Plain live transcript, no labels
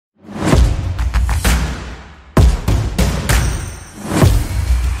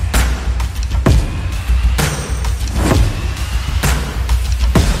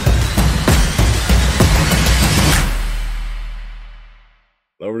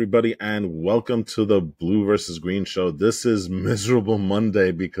everybody, and welcome to the Blue versus Green show. This is Miserable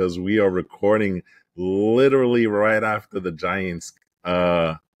Monday because we are recording literally right after the Giants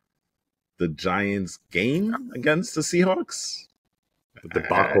game against the Seahawks. The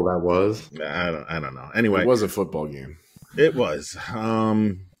debacle that was. I don't know. Anyway, it was a football game. It was. I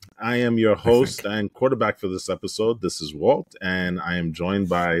am your host and quarterback for this episode. This is Walt, and I am joined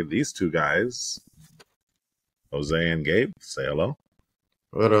by these two guys, Jose and Gabe. Say hello.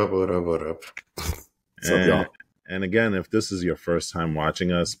 What up? What's up, y'all? And again, if this is your first time watching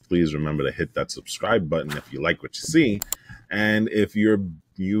us, please remember to hit that subscribe button if you like what you see. And if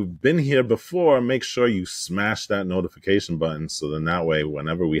you've been here before, make sure you smash that notification button so then that way,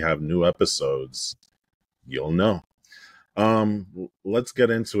 whenever we have new episodes, you'll know. Let's get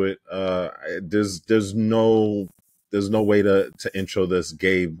into it. There's no way to intro this.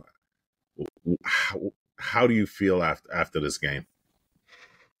 Gabe, how do you feel after this game?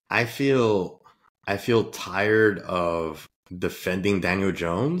 I feel tired of defending Daniel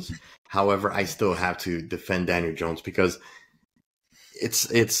Jones. However, I still have to defend Daniel Jones because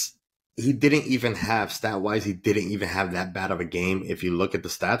he didn't even have stat-wise, he didn't even have that bad of a game if you look at the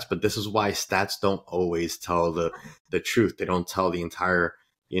stats. But this is why stats don't always tell the truth. They don't tell the entire,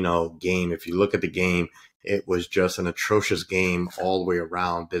 game. If you look at the game, it was just an atrocious game all the way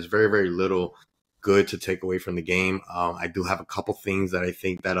around. There's very, very little good to take away from the game. I do have a couple things that I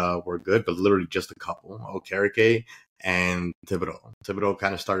think that were good, but literally just a couple. Okereke and Thibodeau. Thibodeau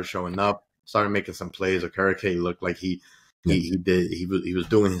kind of started showing up, started making some plays. Okereke looked like he was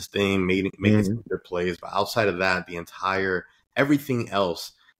doing his thing, making some good plays. But outside of that, everything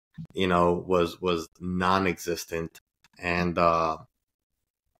else, was non-existent. And I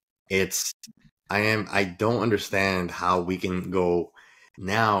don't understand how we can go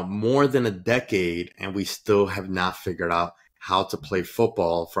now more than a decade and we still have not figured out how to play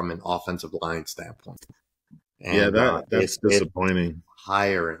football from an offensive line standpoint. And, that's disappointing. It's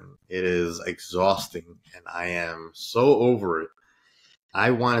tiring. It is exhausting, and I am so over it.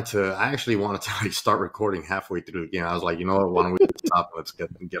 I actually wanted to start recording halfway through the game. I was like, you know what? Why don't we stop? Let's get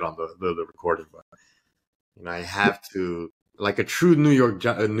on the recording. But I have to, like a true New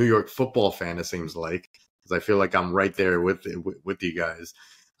York football fan. It seems like. I feel like I'm right there with you guys.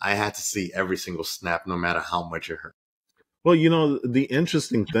 I had to see every single snap, no matter how much it hurt. Well, the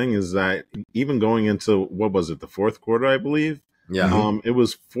interesting thing is that even going into, what was it, the fourth quarter, I believe? Yeah. It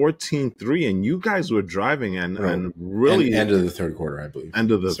was 14-3, and you guys were driving and really... End of the third quarter, I believe.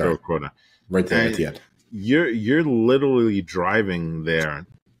 End of the third quarter. Right there at the end. You're literally driving there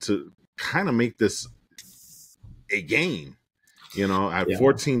to kind of make this a game. At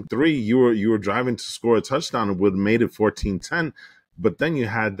 14-3, you were driving to score a touchdown and would have made it 14-10, but then you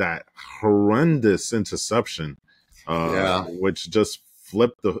had that horrendous interception, which just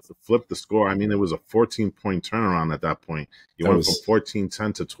flipped the score. I mean, it was a 14-point turnaround at that point. You went from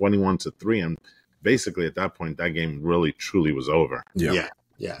 14-10 to 21-3, and basically at that point, that game really truly was over. Yeah.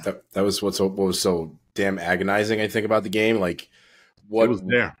 That was what was so damn agonizing. I think about the game, like what was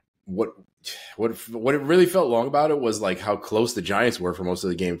there. What it really felt long about it was like how close the Giants were for most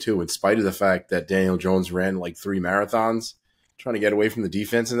of the game too, in spite of the fact that Daniel Jones ran like 3 marathons trying to get away from the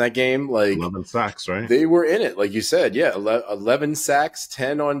defense in that game. Like 11 sacks, right? They were in it, like you said. Yeah, 11 sacks,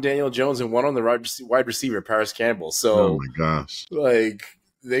 10 on Daniel Jones, and 1 on the wide receiver, Paris Campbell. So, oh my gosh, like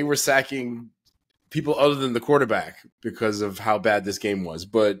they were sacking people other than the quarterback because of how bad this game was.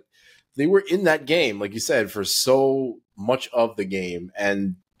 But they were in that game, like you said, for so much of the game,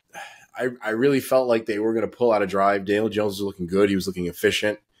 and I really felt like they were going to pull out a drive. Daniel Jones was looking good. He was looking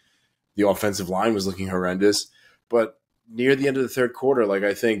efficient. The offensive line was looking horrendous. But near the end of the third quarter, like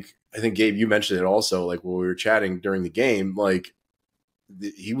I think Gabe, you mentioned it also, like when we were chatting during the game, like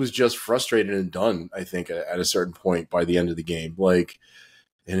he was just frustrated and done, I think, at a certain point by the end of the game. Like,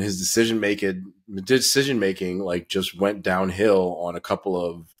 and his decision making like just went downhill on a couple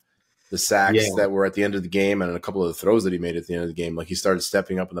of the sacks that were at the end of the game and a couple of the throws that he made at the end of the game. Like he started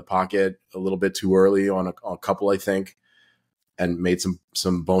stepping up in the pocket a little bit too early on a couple, I think, and made some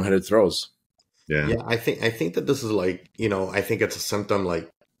boneheaded throws. Yeah. I think that this is like, I think it's a symptom, like,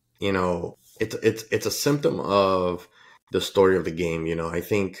 it's a symptom of the story of the game. I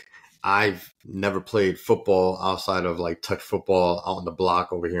think I've never played football outside of like touch football out on the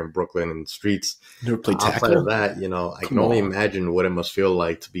block over here in Brooklyn and streets. Never played tackle? Outside of that, I can only imagine what it must feel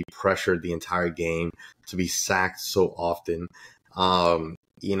like to be pressured the entire game, to be sacked so often. I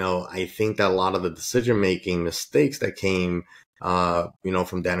think that a lot of the decision-making mistakes that came,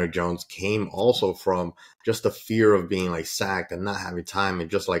 from Daniel Jones came also from just the fear of being like sacked and not having time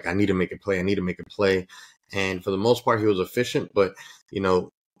and just like, I need to make a play. And for the most part, he was efficient, but,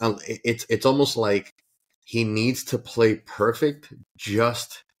 it's almost like he needs to play perfect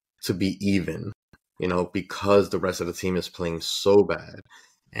just to be even, because the rest of the team is playing so bad.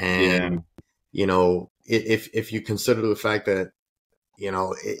 And, if you consider the fact that,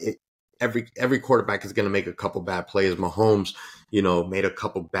 every quarterback is going to make a couple bad plays. Mahomes, made a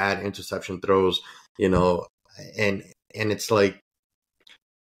couple bad interception throws, and it's like,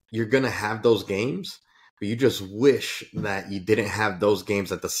 you're going to have those games, but you just wish that you didn't have those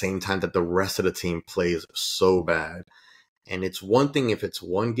games at the same time that the rest of the team plays so bad. And it's one thing if it's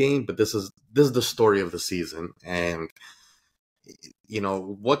one game, but this is the story of the season. And,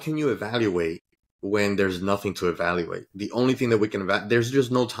 what can you evaluate when there's nothing to evaluate? The only thing that we can there's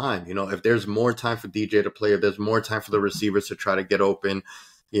just no time. If there's more time for DJ to play, if there's more time for the receivers to try to get open,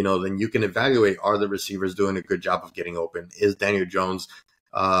 then you can evaluate, are the receivers doing a good job of getting open? Is Daniel Jones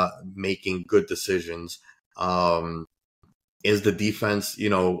making good decisions? Is the defense,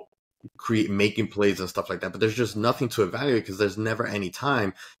 making plays and stuff like that? But there's just nothing to evaluate because there's never any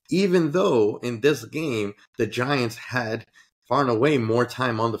time, even though in this game, the Giants had far and away more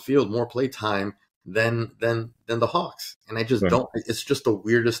time on the field, more play time than the Hawks. And I just don't, it's just the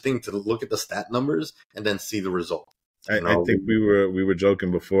weirdest thing to look at the stat numbers and then see the result. I think we were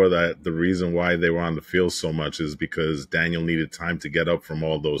joking before that the reason why they were on the field so much is because Daniel needed time to get up from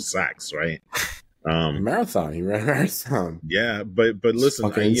all those sacks, right? Marathon. He ran a marathon. Yeah, but listen,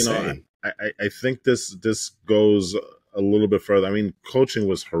 I think this goes a little bit further. I mean, coaching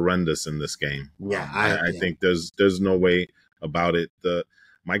was horrendous in this game. Yeah, I think there's no way about it. The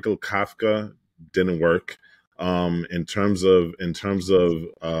Michael Kafka didn't work. In terms of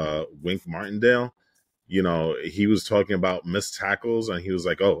Wink Martindale, he was talking about missed tackles, and he was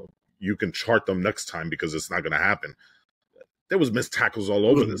like, "Oh, you can chart them next time because it's not going to happen." There was missed tackles all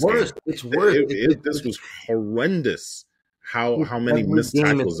over this game. It's worse. This was horrendous. How many missed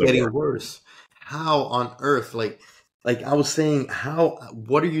tackles are getting worse? How on earth? Like I was saying,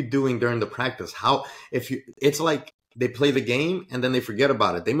 what are you doing during the practice? It's like they play the game and then they forget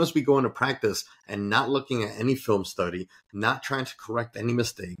about it. They must be going to practice and not looking at any film study, not trying to correct any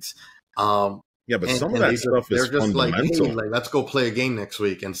mistakes. Yeah, but some of that stuff is fundamental. Like, let's go play a game next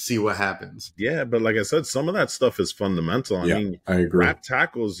week and see what happens. Yeah, but like I said, some of that stuff is fundamental. I mean, I agree. Wrap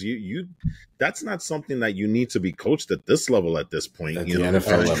tackles, that's not something that you need to be coached at this level at this point. At the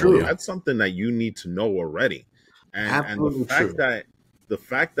NFL level, that's something that you need to know already. And the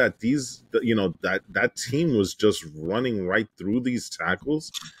fact that these, that team was just running right through these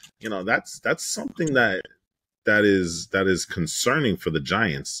tackles, that's something that is concerning for the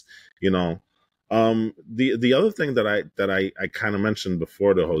Giants. The other thing that I kind of mentioned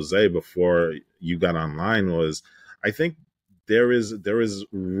before to Jose before you got online was, I think there is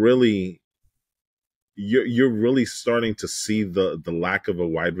really, you're really starting to see the lack of a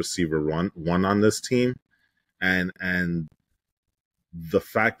wide receiver one on this team, and the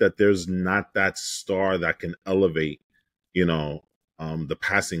fact that there's not that star that can elevate, the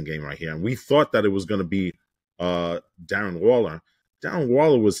passing game right here. And we thought that it was going to be Darren Waller. Darren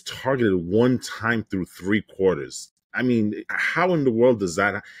Waller was targeted one time through 3 quarters. I mean, how in the world does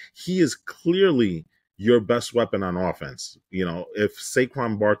that? He is clearly your best weapon on offense. If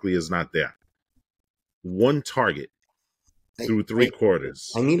Saquon Barkley is not there, one target through 3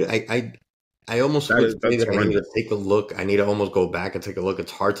 quarters. I almost would say that I need to take a look. I need to almost go back and take a look.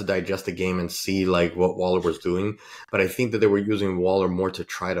 It's hard to digest the game and see like what Waller was doing, but I think that they were using Waller more to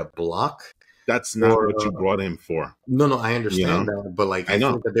try to block. That's not what you brought him for. No, I understand that, but I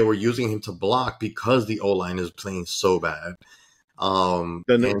think that they were using him to block because the O-line is playing so bad. Then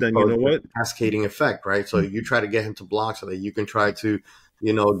you know what? Cascading effect, right? So you try to get him to block so that you can try to,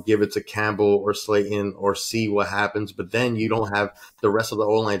 give it to Campbell or Slayton or see what happens. But then you don't have the rest of the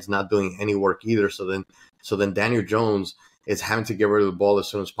O-line's not doing any work either. So then Daniel Jones is having to get rid of the ball as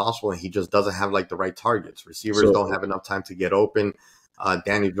soon as possible, and he just doesn't have the right targets. Receivers don't have enough time to get open.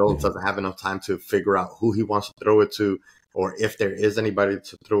 Daniel Jones doesn't have enough time to figure out who he wants to throw it to, or if there is anybody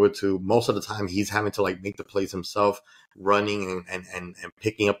to throw it to. Most of the time, he's having to make the plays himself, running and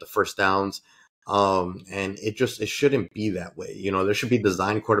picking up the first downs. And it shouldn't be that way. There should be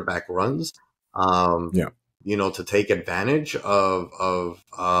design quarterback runs. To take advantage of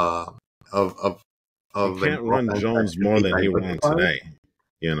you can't run Jones more than he ran today.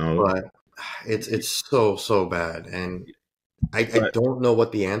 But it's so bad, and I don't know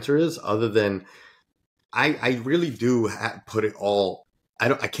what the answer is, other than I really do put it all.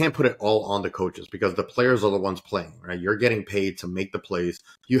 I can't put it all on the coaches because the players are the ones playing, right? You're getting paid to make the plays.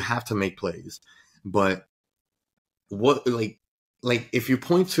 You have to make plays. But what if you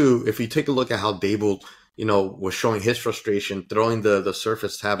take a look at how Dable was showing his frustration, throwing the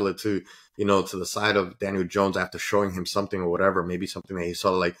Surface tablet to the side of Daniel Jones after showing him something or whatever, maybe something that he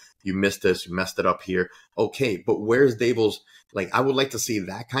saw, like, you missed this, you messed it up here. Okay, but where's Dable's? Like, I would like to see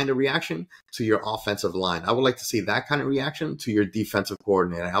that kind of reaction to your offensive line. I would like to see that kind of reaction to your defensive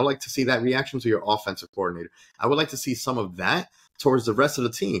coordinator. I would like to see that reaction to your offensive coordinator. I would like to see some of that towards the rest of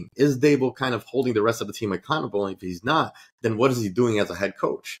the team. Is Dable kind of holding the rest of the team accountable? And if he's not, then what is he doing as a head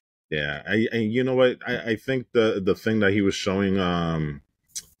coach? Yeah, you know what? I think the thing that he was showing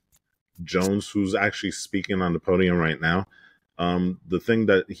Jones, who's actually speaking on the podium right now, the thing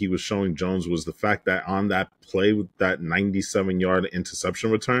that he was showing Jones was the fact that on that play with that 97-yard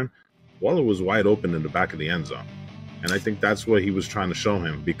interception return, Waller was wide open in the back of the end zone. And I think that's what he was trying to show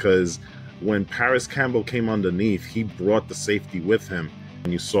him, because when Paris Campbell came underneath, he brought the safety with him.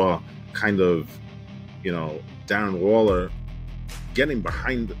 And you saw kind of, Darren Waller getting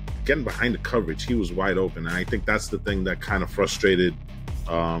behind the coverage. He was wide open. And I think that's the thing that kind of frustrated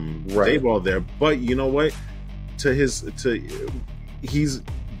Dayball there. But you know what?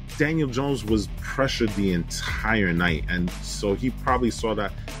 Daniel Jones was pressured the entire night, and so he probably saw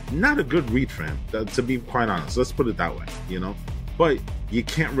that. Not a good read for him, to be quite honest. Let's put it that way, But you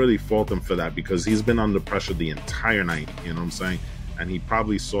can't really fault him for that, because he's been under pressure the entire night. You know what I'm saying? And he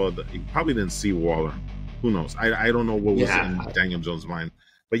probably didn't see Waller. Who knows? I don't know what was in Daniel Jones' mind,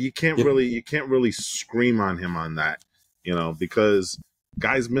 but you can't really scream on him on that, because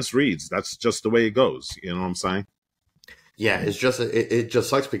guys miss reads. That's just the way it goes. You know what I'm saying? Yeah, it's just it just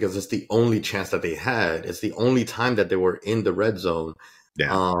sucks because it's the only chance that they had. It's the only time that they were in the red zone.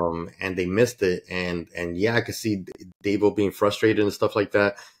 Yeah. And they missed it. And yeah, I could see Dable being frustrated and stuff like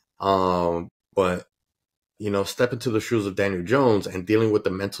that. But step into the shoes of Daniel Jones and dealing with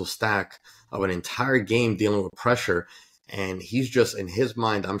the mental stack of an entire game, dealing with pressure. And he's just, in his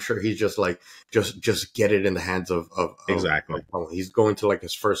mind, I'm sure he's just like, just get it in the hands of exactly. He's going to like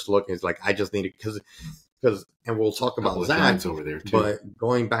his first look. And he's like, I just need it because, and we'll talk about that over there too. But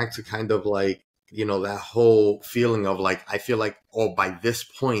going back to kind of like, that whole feeling of like, I feel like, by this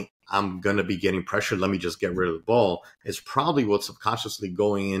point, I'm going to be getting pressure. Let me just get rid of the ball. It's probably what's subconsciously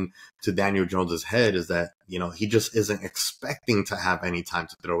going into Daniel Jones's head, is that, he just isn't expecting to have any time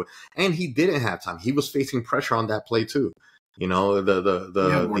to throw it. And he didn't have time. He was facing pressure on that play too.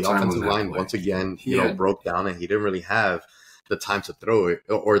 The offensive line, once again, broke down, and he didn't really have the time to throw it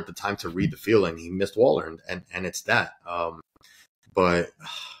or the time to read the field, and he missed Waller, and it's that. But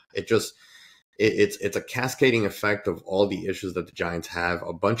it just, it's a cascading effect of all the issues that the Giants have,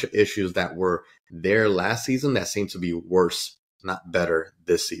 a bunch of issues that were there last season that seem to be worse, not better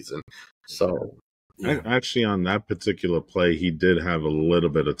this season. So actually, on that particular play, he did have a little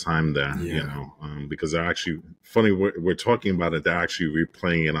bit of time there, because they're actually funny. We're talking about it. They're actually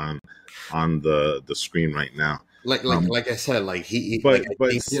replaying it on the screen right now. Like I said, like he was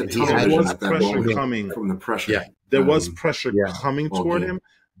pressure coming from the pressure. Yeah, there was pressure coming toward him,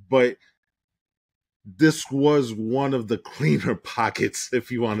 but this was one of the cleaner pockets,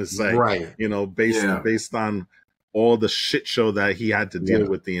 if you want to say, right? Based on all the shit show that he had to deal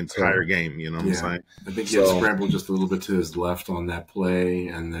with the entire game. You know what I'm saying? I think he had scrambled just a little bit to his left on that play,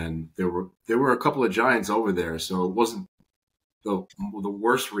 and then there were a couple of Giants over there, so it wasn't the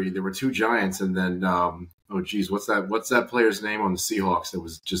worst read. There were two Giants, and then what's that player's name on the Seahawks that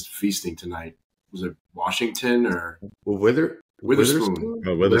was just feasting tonight? Was it Washington or Witherspoon?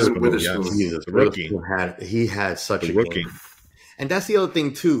 Witherspoon. Yes. Rookie. He had such a rookie. game. And that's the other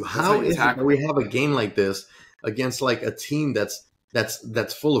thing too. How is it that we have a game like this against like a team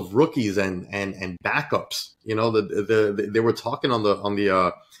that's full of rookies and backups? They were talking on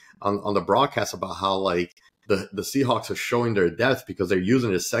the broadcast about how like the Seahawks are showing their depth because they're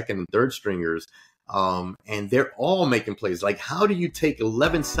using the second and third stringers. And they're all making plays. Like, how do you take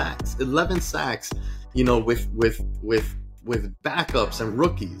 11 sacks, with backups and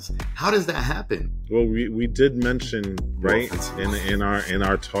rookies? How does that happen? Well, we did mention, right, in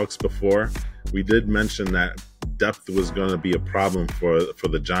our talks before, we did mention that depth was going to be a problem for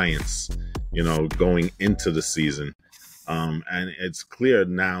the Giants, going into the season. And it's clear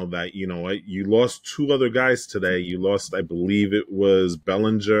now that, you lost two other guys today. You lost, I believe it was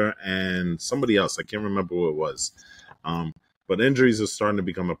Bellinger and somebody else. I can't remember who it was. But injuries are starting to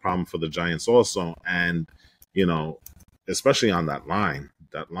become a problem for the Giants also. And, especially on that line.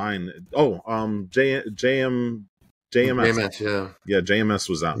 JMS. Yeah, JMS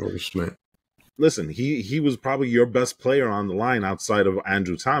was out. Listen, he was probably your best player on the line outside of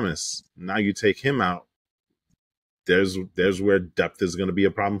Andrew Thomas. Now you take him out. There's where depth is going to be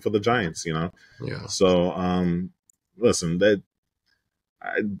a problem for the Giants, Yeah. So, listen,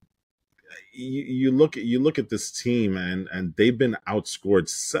 you look at this team, and they've been outscored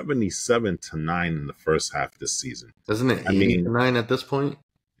 77-9 in the first half this season. Isn't it 89 at this point?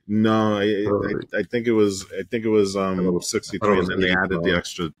 No, I think it was 63, and then they added the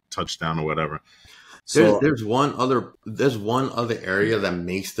extra touchdown or whatever. So there's one other area that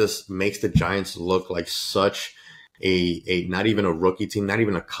makes the Giants look like such a not even a rookie team, not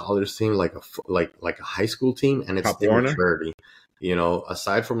even a college team, like a high school team, and it's immaturity. You know,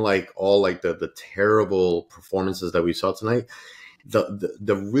 aside from like all like the terrible performances that we saw tonight,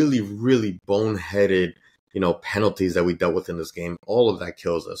 the really, really boneheaded, you know, penalties that we dealt with in this game, all of that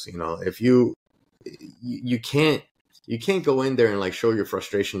kills us. You know, if you can't go in there and like show your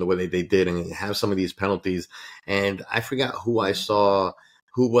frustration the way they did and have some of these penalties. And I forgot who I saw.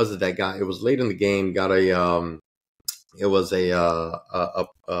 Who was it that got? It was late in the game. Got a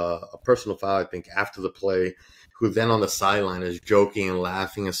personal foul, I think, after the play. Who then on the sideline is joking and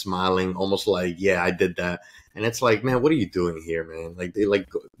laughing and smiling, almost like, yeah, I did that. And it's like, man, what are you doing here, man? Like they like,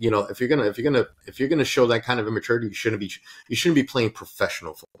 you know, if you're gonna show that kind of immaturity, you shouldn't be playing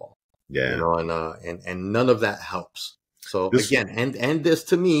professional football. Yeah, you know, and none of that helps. So again, and this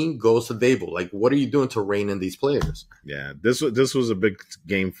to me goes to Dable. Like, what are you doing to rein in these players? Yeah, this was a big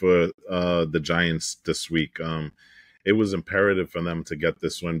game for the Giants this week. It was imperative for them to get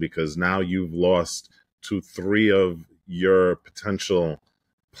this win because now you've lost to three potential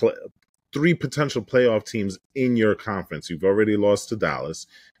playoff teams in your conference. You've already lost to Dallas,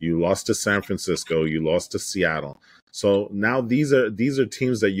 you lost to San Francisco, you lost to Seattle. So now these are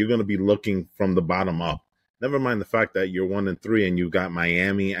teams that you're going to be looking from the bottom up. Never mind the fact that you're 1-3 and you've got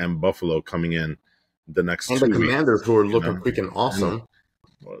Miami and Buffalo coming in the next 2 weeks. And the Commanders who are looking freaking awesome.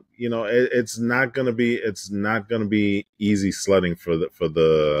 You know, it's not going to be easy sledding for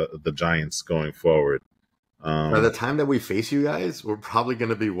the Giants going forward. By the time that we face you guys, we're probably going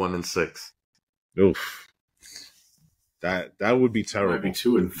to be 1-6. Oof, that would be terrible. Might be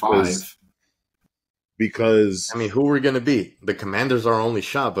 2-5. Because I mean, who we're going to be? The Commanders are our only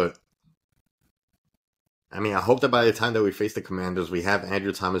shot, but I mean, I hope that by the time that we face the Commanders, we have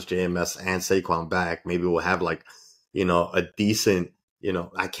Andrew Thomas, JMS, and Saquon back. Maybe we'll have like, you know, a decent, you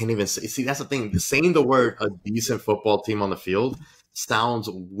know, I can't even say. See, that's the thing. Saying the word a decent football team on the field sounds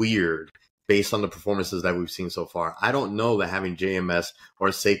weird based on the performances that we've seen so far. I don't know that having JMS or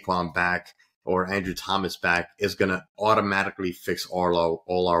Saquon back or Andrew Thomas back is going to automatically fix all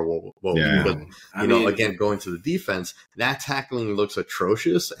our woes. Yeah. Because, you know, again, going to the defense, that tackling looks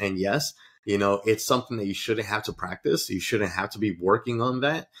atrocious. And yes, you know, it's something that you shouldn't have to practice. You shouldn't have to be working on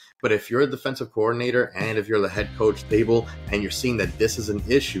that. But if you're a defensive coordinator and if you're the head coach, Dable, and you're seeing that this is an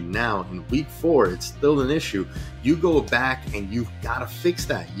issue now in week 4, it's still an issue. You go back and you've got to fix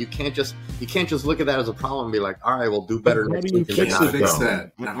that. You can't just look at that as a problem and be like, all right, we'll do better next week. Fix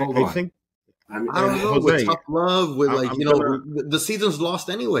that. Now, hold on. I don't know, Jose, with tough love, with like, you know, the season's lost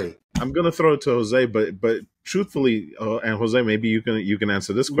anyway. I'm gonna throw it to Jose, but truthfully, and Jose, maybe you can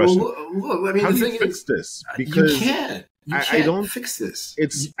answer this question. Well, look, I mean, how do you fix this? Because you can't. I don't fix this.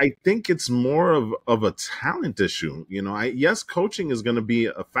 I think it's more of a talent issue. You know, yes, coaching is going to be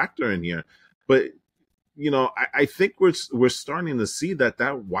a factor in here, but you know, I think we're starting to see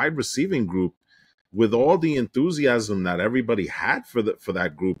that wide receiving group, with all the enthusiasm that everybody had for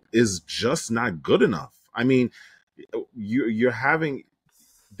that group, is just not good enough. I mean, they're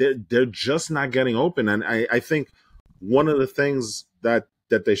just not getting open. And I think one of the things that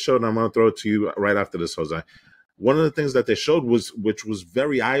they showed, and I'm going to throw it to you right after this, Jose. One of the things that they showed which was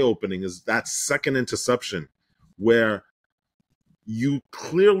very eye-opening, is that second interception where you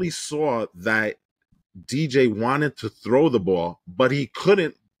clearly saw that DJ wanted to throw the ball, but he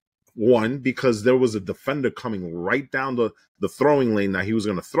couldn't. One, because there was a defender coming right down the throwing lane that he was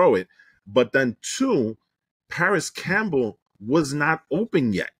going to throw it. But then two, Paris Campbell was not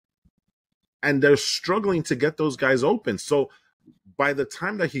open yet. And they're struggling to get those guys open. So by the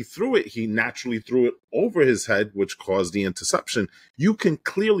time that he threw it, he naturally threw it over his head, which caused the interception. You can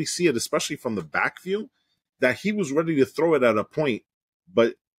clearly see it, especially from the back view, that he was ready to throw it at a point.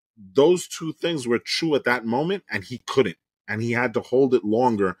 But those two things were true at that moment, and he couldn't. And he had to hold it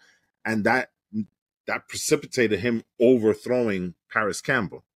longer. And that precipitated him overthrowing Paris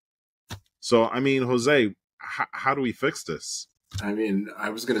Campbell. So, I mean, Jose, how do we fix this? I mean, I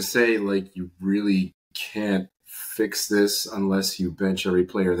was going to say, like, you really can't fix this unless you bench every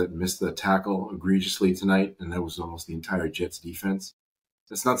player that missed the tackle egregiously tonight, and that was almost the entire Jets defense.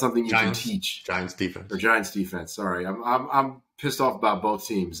 That's not something you can teach. Giants defense. Or Giants defense, sorry. I'm pissed off about both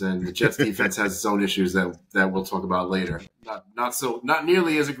teams, and the Jets defense has its own issues that we'll talk about later. Not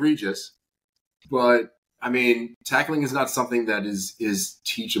nearly as egregious, but I mean, tackling is not something that is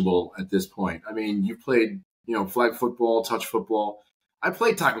teachable at this point. I mean, you played, flag football, touch football. I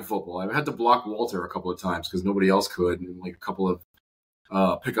played tackle football. I had to block Walter a couple of times because nobody else could in like a couple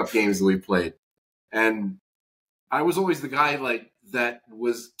of pickup games that we played. And I was always the guy like that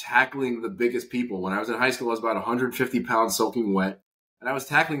was tackling the biggest people. When I was in high school, I was about 150 pounds soaking wet. And I was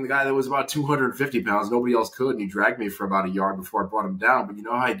tackling the guy that was about 250 pounds. Nobody else could. And he dragged me for about a yard before I brought him down. But you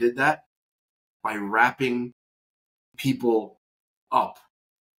know how I did that? By wrapping people up.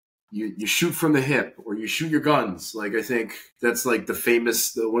 You shoot from the hip, or you shoot your guns. Like, I think that's like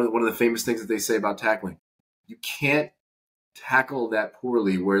one of the famous things that they say about tackling. You can't tackle that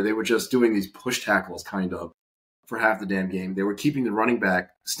poorly, where they were just doing these push tackles kind of for half the damn game. They were keeping the running back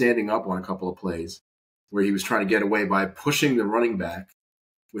standing up on a couple of plays where he was trying to get away by pushing the running back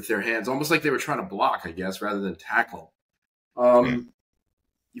with their hands, almost like they were trying to block, I guess, rather than tackle.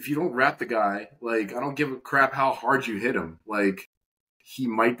 If you don't wrap the guy, like, I don't give a crap how hard you hit him. Like, he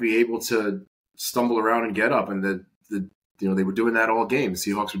might be able to stumble around and get up, and they were doing that all game. The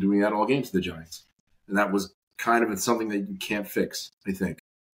Seahawks were doing that all game to the Giants, and that was kind of something that you can't fix, I think.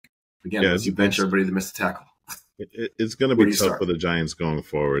 Again, once you bench everybody that missed a tackle. It's going to be tough for the Giants going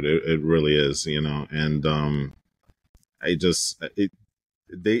forward. It really is, and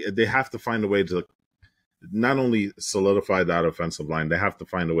they have to find a way to not only solidify that offensive line, they have to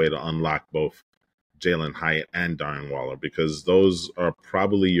find a way to unlock both Jalen Hyatt and Darren Waller, because those are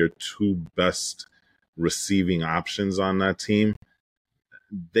probably your two best receiving options on that team.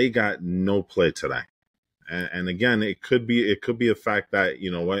 They got no play today. And again, it could be a fact that,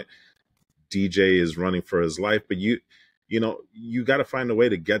 DJ is running for his life, but you got to find a way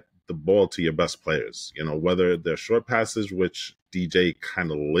to get the ball to your best players, whether they're short passes, which DJ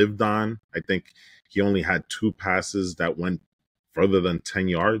kind of lived on. I think he only had 2 passes that went further than 10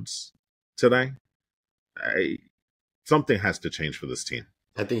 yards today. Something has to change for this team.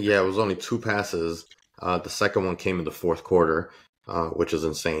 I think, it was only 2 passes. The second one came in the fourth quarter, which is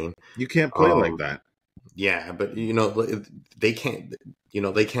insane. You can't play like that. Yeah, but they can't.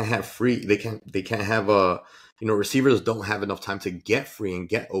 They can't have free. They can't have receivers don't have enough time to get free and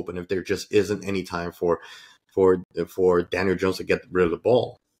get open if there just isn't any time for Daniel Jones to get rid of the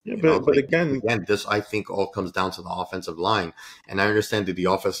ball. Yeah, but again, this I think all comes down to the offensive line, and I understand that the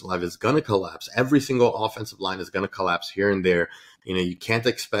offensive line is going to collapse. Every single offensive line is going to collapse here and there. You can't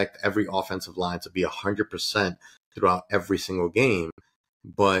expect every offensive line to be 100% throughout every single game,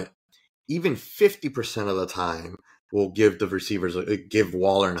 but even 50% of the time will give the receivers, give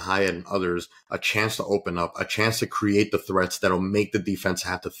Waller and Hyatt and others a chance to open up, a chance to create the threats that'll make the defense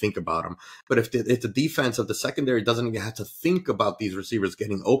have to think about them. But if the defense of the secondary doesn't even have to think about these receivers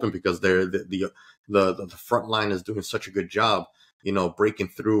getting open because the front line is doing such a good job, breaking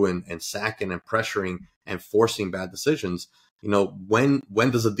through and sacking and pressuring and forcing bad decisions, when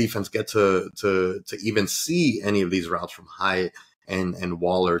does the defense get to even see any of these routes from Hyatt and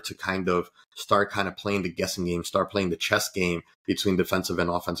Waller to start playing the guessing game, start playing the chess game between defensive and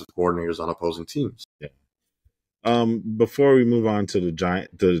offensive coordinators on opposing teams? Yeah. Before we move on to the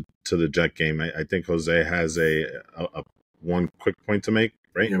Jet game, I think Jose has a one quick point to make,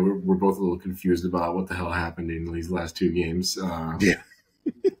 right? Yeah, we're both a little confused about what the hell happened in these last 2 games. Over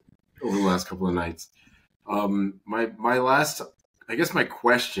the last couple of nights. My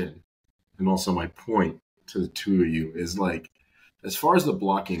question and also my point to the two of you is, like, as far as the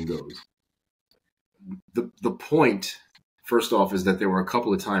blocking goes, the point, first off, is that there were a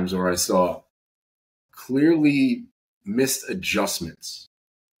couple of times where I saw clearly missed adjustments.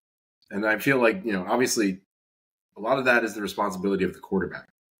 And I feel like, obviously a lot of that is the responsibility of the quarterback.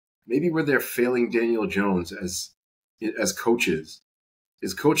 Maybe where they're failing Daniel Jones as coaches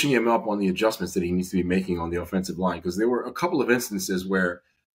is coaching him up on the adjustments that he needs to be making on the offensive line. Because there were a couple of instances where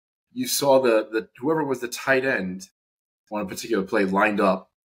you saw the whoever was the tight end on a particular play lined up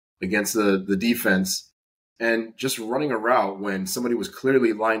against the defense and just running a route when somebody was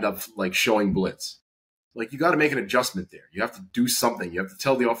clearly lined up, like showing blitz. Like, you got to make an adjustment there. You have to do something. You have to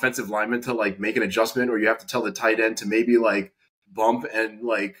tell the offensive lineman to, like, make an adjustment, or you have to tell the tight end to maybe, like, bump and,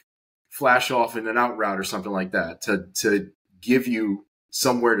 like, flash off in an out route or something like that to give you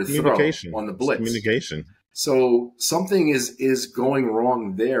somewhere to throw on the blitz. Communication. So something is going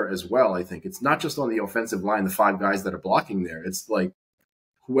wrong there as well, I think. It's not just on the offensive line, the 5 guys that are blocking there. It's like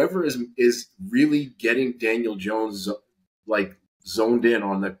whoever is really getting Daniel Jones, like, zoned in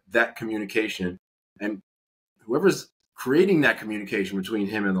on that communication, and whoever's creating that communication between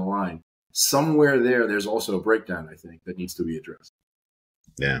him and the line, somewhere there's also a breakdown, I think, that needs to be addressed.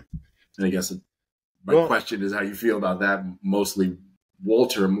 Yeah. And I guess my question is how you feel about that, mostly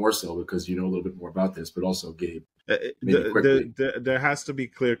Walter more so because you know a little bit more about this, but also Gabe. There has to be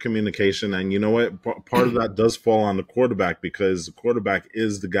clear communication, and you know what? Part of that does fall on the quarterback, because the quarterback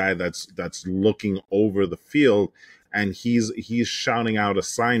is the guy that's looking over the field, and he's shouting out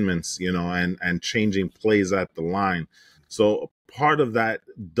assignments, and changing plays at the line. So part of that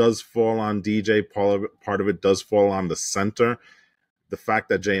does fall on DJ. Part of it does fall on the center. The fact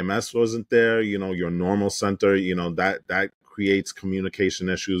that JMS wasn't there, your normal center, that creates communication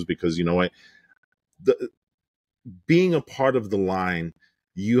issues, because you know what? Being a part of the line,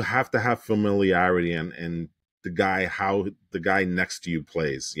 you have to have familiarity and how the guy next to you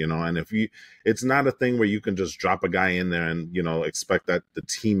plays, and it's not a thing where you can just drop a guy in there and, expect that the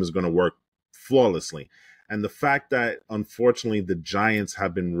team is going to work flawlessly. And the fact that, unfortunately, the Giants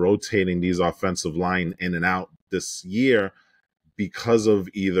have been rotating these offensive line in and out this year because of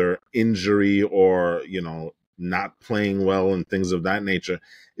either injury or, not playing well and things of that nature,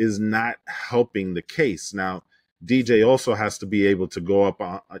 is not helping the case. Now, DJ also has to be able to go up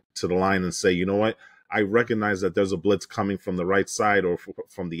to the line and say, you know what, I recognize that there's a blitz coming from the right side or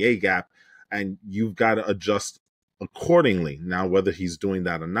from the A gap, and you've got to adjust accordingly. Now, whether he's doing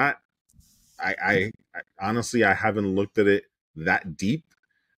that or not, I honestly, I haven't looked at it that deep,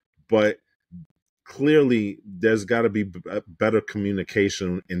 but clearly there's got to be better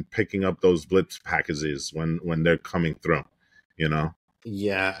communication in picking up those blitz packages when they're coming through,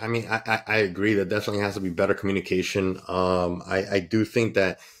 Yeah, I mean, I agree that definitely has to be better communication. I do think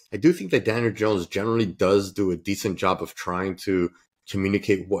that Daniel Jones generally does do a decent job of trying to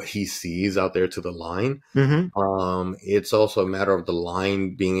communicate what he sees out there to the line. Mm-hmm. It's also a matter of the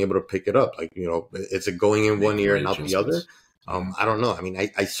line being able to pick it up. Like, is it going in one ear and out the other? I don't know. I mean,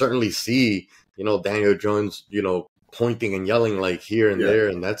 I certainly see, Daniel Jones, pointing and yelling like here and there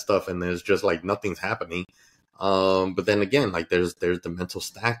and that stuff, and there's just like nothing's happening. But then again, like there's the mental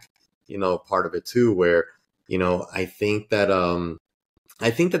stack, part of it too, where, I think that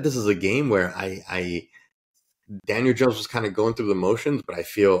this is a game where Daniel Jones was kind of going through the motions, but I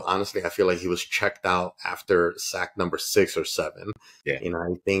feel like he was checked out after sack number 6 or 7. Yeah.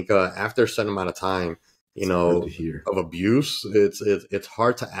 I think after a certain amount of time, of abuse, it's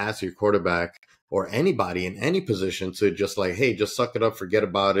hard to ask your quarterback or anybody in any position to just like, hey, just suck it up, forget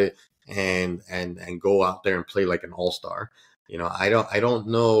about it, and go out there and play like an all-star. I don't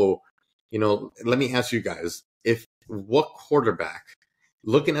know, let me ask you guys, what quarterback,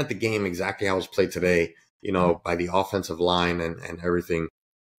 looking at the game exactly how it was played today, by the offensive line and everything,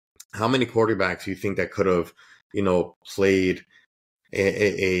 how many quarterbacks do you think that could have, played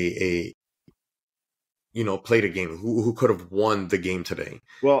played a game, who could have won the game today?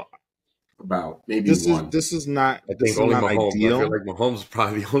 Well, about maybe one. This is not. I think only Mahomes. Ideal. I feel like Mahomes is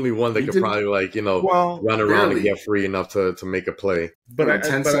probably the only one that could probably run around and get free enough to make a play. But I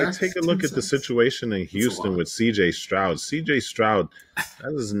take a look at the situation in Houston with C.J. Stroud. C.J. Stroud,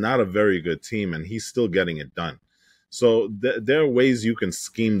 that is not a very good team, and he's still getting it done. So there are ways you can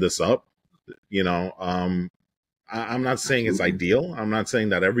scheme this up. I'm not saying it's ideal. I'm not saying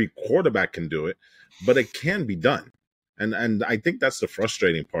that every quarterback can do it, but it can be done. And I think that's the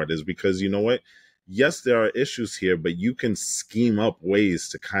frustrating part, is because, you know what? Yes, there are issues here, but you can scheme up ways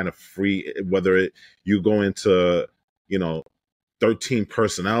to kind of free, whether you go into, 13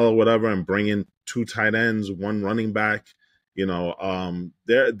 personnel or whatever and bring in 2 tight ends, 1 running back.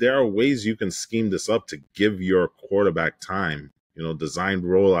 There are ways you can scheme this up to give your quarterback time, designed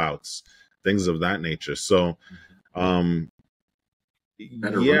rollouts, things of that nature. So,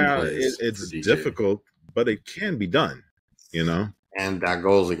 it's difficult, but it can be done. And that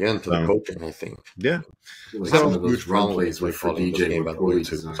goes again to the coaching, I think. Yeah. So huge run plays for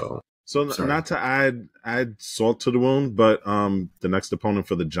DJ So not to add salt to the wound, but the next opponent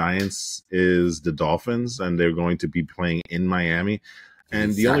for the Giants is the Dolphins, and they're going to be playing in Miami.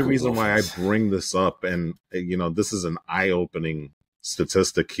 And the only reason why I bring this up, and this is an eye-opening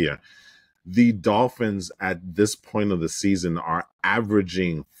statistic here, the Dolphins at this point of the season are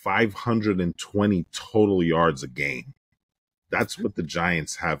averaging 520 total yards a game. That's what the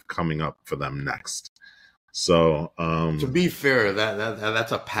Giants have coming up for them next. So, to be fair,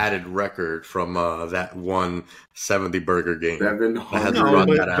 that's a padded record from that 170 burger game. I know.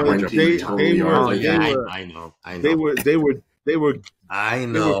 I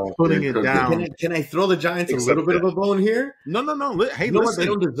know. Putting it down. Can I throw the Giants a little bit of a bone here? No. Hey, you know what? They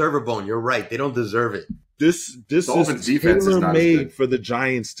don't deserve a bone. You're right. They don't deserve it. This is tailor-made for the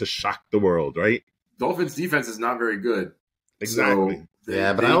Giants to shock the world, right? Dolphins' defense is not very good. Exactly.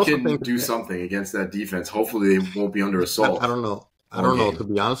 So but I also think do something against that defense. Hopefully, they won't be under assault. I don't know. I don't know, to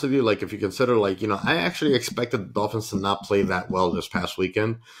be honest with you, like if you consider I actually expected the Dolphins to not play that well this past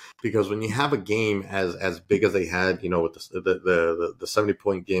weekend, because when you have a game as big as they had, with the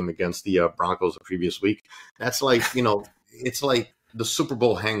 70-point game against the Broncos the previous week, that's like, it's like the Super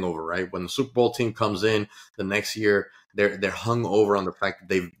Bowl hangover, right? When the Super Bowl team comes in the next year, they're hung over on the fact that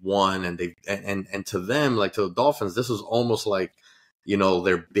they've won, and and to them, like to the Dolphins, this is almost like,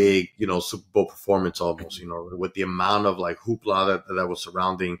 their big, Super Bowl performance almost, with the amount of like hoopla that was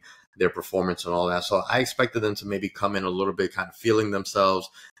surrounding their performance and all that. So I expected them to maybe come in a little bit kind of feeling themselves,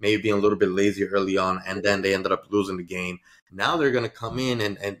 maybe being a little bit lazy early on, and then they ended up losing the game. Now they're going to come in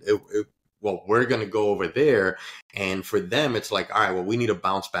well, we're going to go over there. And for them, it's like, all right, well, we need a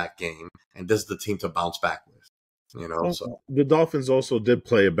bounce back game. And this is the team to bounce back with. So the Dolphins also did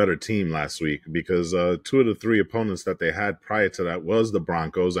play a better team last week, because 2 of the 3 opponents that they had prior to that was the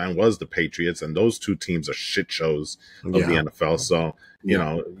Broncos and was the Patriots, and those 2 teams are shit shows of the NFL. So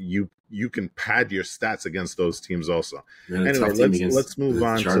you can pad your stats against those teams also. Anyway, let's move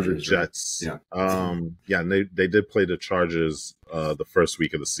on to the Jets. Right? And they did play the Chargers the first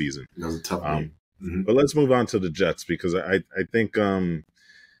week of the season. That was a tough game. But let's move on to the Jets, because I think the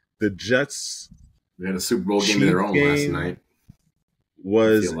Jets. They had a Super Bowl game of their own last night.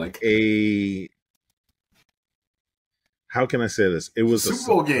 Was how can I say this? It was a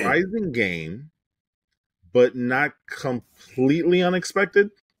surprising game, but not completely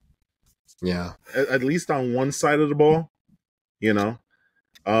unexpected. Yeah. At least on one side of the ball, I think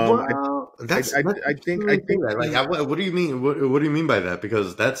that. What do you mean? What do you mean by that?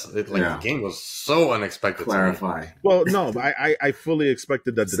 Because the game was so unexpected. Clarify. Well, no, I fully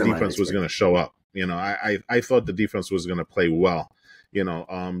expected that the defense was going to show up. I thought the defense was going to play well.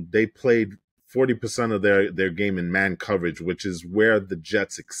 They played 40% of their game in man coverage, which is where the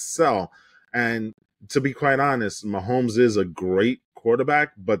Jets excel. And to be quite honest, Mahomes is a great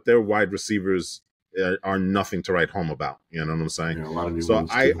quarterback, but their wide receivers are nothing to write home about. You know what I'm saying? Yeah, a lot of new so ones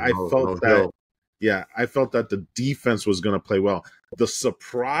I felt I felt that the defense was going to play well. The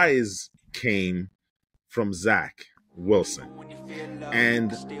surprise came from Zach Wilson,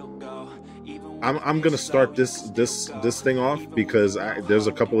 and I'm going to start this thing off, because there's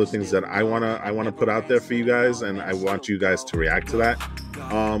a couple of things that I wanna put out there for you guys, and I want you guys to react to that.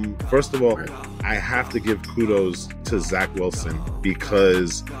 First of all, I have to give kudos to Zach Wilson,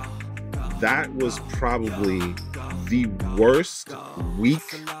 because that was probably the worst week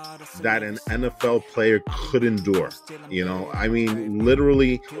that an NFL player could endure. I mean,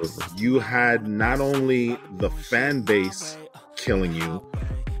 literally, you had not only the fan base killing you,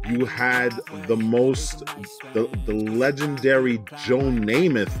 you had the legendary Joe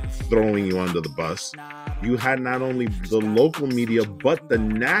Namath throwing you under the bus. You had not only the local media, but the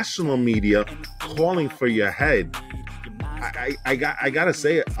national media calling for your head. I gotta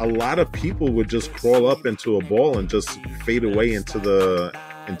say, a lot of people would just crawl up into a ball and just fade away into the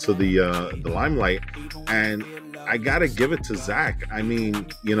limelight. And I gotta give it to Zach. I mean,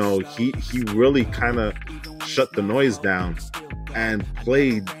 he really kind of shut the noise down and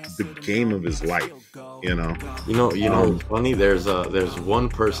played the game of his life. It's funny. There's one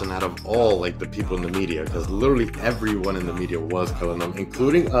person out of all like the people in the media, because literally everyone in the media was killing them,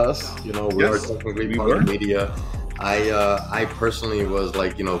 including us. We are technically part of the media. I personally was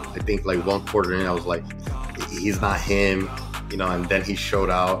like, I think like one quarter in, I was like, he's not him, and then he showed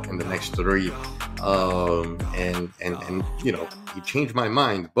out in the next 3, and he changed my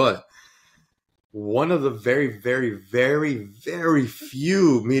mind. But one of the very, very, very, very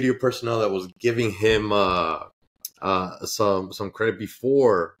few media personnel that was giving him some credit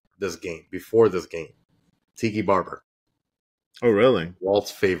before this game, Tiki Barber. Oh, really? Walt's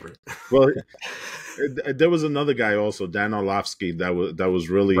favorite. Well, there was another guy also, Dan Orlovsky, that was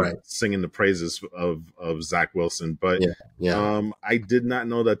really singing the praises of Zach Wilson. But I did not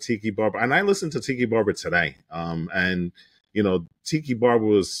know that Tiki Barber, and I listened to Tiki Barber today. And Tiki Barber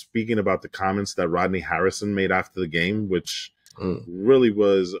was speaking about the comments that Rodney Harrison made after the game, which really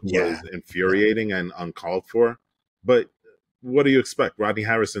was infuriating and uncalled for. But what do you expect? Rodney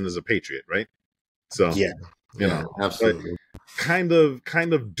Harrison is a Patriot, right? So absolutely. Kind of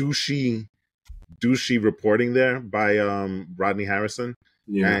douchey reporting there by Rodney Harrison.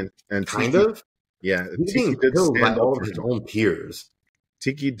 And kind of Tiki did stand up for his own peers.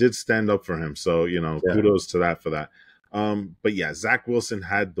 Tiki did stand up for him, so kudos to that for that. But Zach Wilson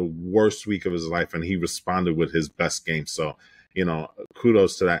had the worst week of his life, and he responded with his best game. So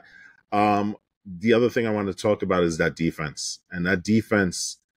kudos to that. The other thing I want to talk about is that defense, and that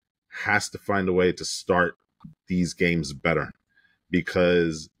defense has to find a way to start these games better,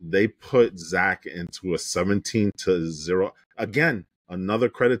 because they put Zach into a 17-0. again, another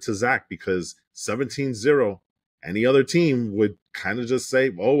credit to Zach, because 17-0, any other team would kind of just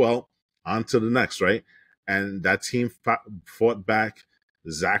say, oh, well, on to the next, right? And that team fought back.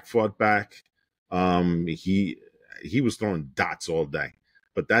 Zach fought back. He was throwing dots all day.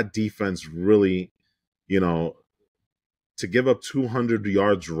 But that defense really, to give up 200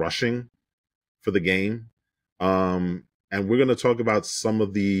 yards rushing for the game. And we're going to talk about some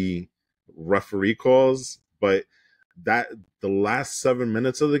of the referee calls, but the last 7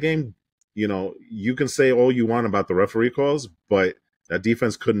 minutes of the game, you can say all you want about the referee calls, but that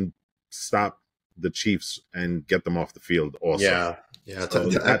defense couldn't stop the Chiefs and get them off the field also. Yeah.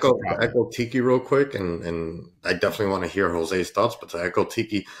 To echo Tiki real quick, and I definitely want to hear Jose's thoughts, but to echo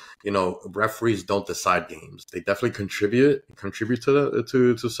Tiki, referees don't decide games. They definitely contribute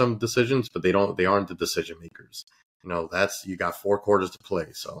to some decisions, but they aren't the decision makers. You got 4 quarters to play,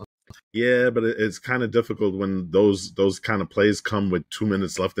 so. Yeah, but it's kind of difficult when those kind of plays come with 2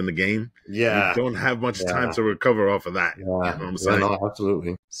 minutes left in the game. Yeah, you don't have much time to recover off of that. Yeah, you know what I'm saying? No,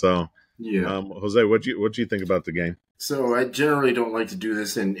 absolutely. So, Jose, what do you think about the game? So I generally don't like to do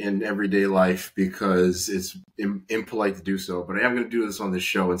this in everyday life because it's impolite to do so. But I am going to do this on this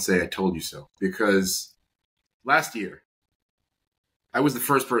show and say I told you so. Because last year, I was the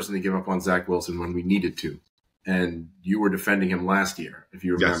first person to give up on Zach Wilson when we needed to. And you were defending him last year, if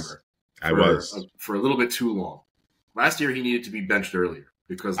you remember. Yes, I was. For a little bit too long. Last year, he needed to be benched earlier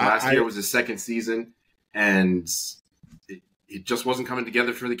because last year was his second season, and it just wasn't coming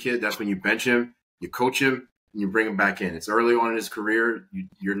together for the kid. That's when you bench him, you coach him, and you bring him back in. It's early on in his career.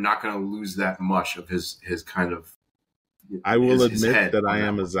 You're not going to lose that much of his kind of. I will admit that I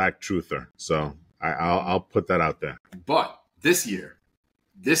am a Zach truther, so I'll put that out there. But this year,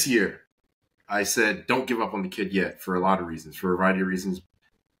 I said don't give up on the kid yet for a lot of reasons, for a variety of reasons,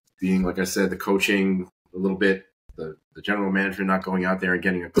 being like I said, the coaching a little bit, the general manager not going out there and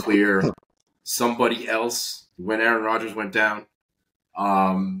getting a clear somebody else when Aaron Rodgers went down.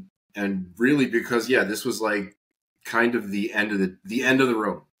 And really because, this was like kind of the end of the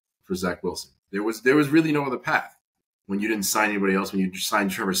road for Zach Wilson. There was really no other path when you didn't sign anybody else, when you just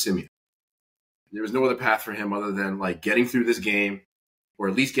signed Trevor Siemian. There was no other path for him other than like getting through this game, or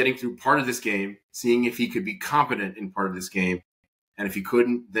at least getting through part of this game, seeing if he could be competent in part of this game. And if he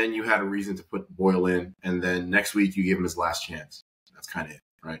couldn't, then you had a reason to put Boyle in. And then next week you give him his last chance. That's kind of it,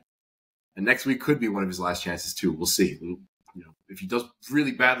 right? And next week could be one of his last chances too. We'll see. If he does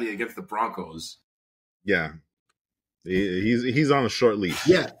really badly against the Broncos. Yeah. He's on a short leash.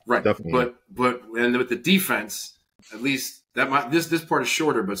 Yeah, right. Definitely. But and with the defense, at least this part is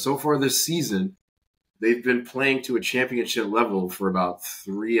shorter, but so far this season, they've been playing to a championship level for about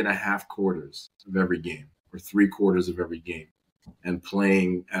 3.5 quarters of every game, or 3 quarters of every game, and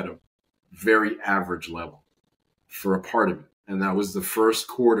playing at a very average level for a part of it. And that was the first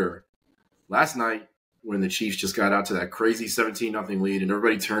quarter last night when the Chiefs just got out to that crazy 17-0 lead, and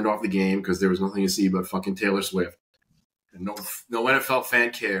everybody turned off the game because there was nothing to see but fucking Taylor Swift. And no NFL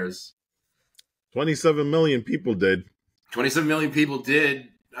fan cares. 27 million people did. 27 million people did.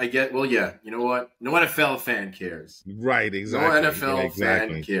 I get, well, yeah, you know what? No NFL fan cares. Right, exactly. No NFL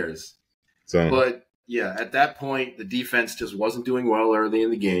fan cares. So, but, yeah, at that point, the defense just wasn't doing well early in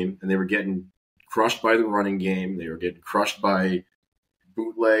the game, and they were getting crushed by the running game. They were getting crushed by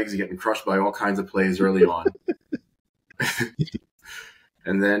bootlegs, getting crushed by all kinds of plays early on.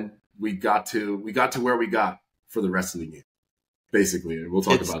 And then we got to where we got for the rest of the game, basically. And we'll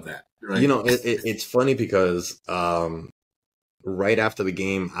talk about that. Right? It's funny because right after the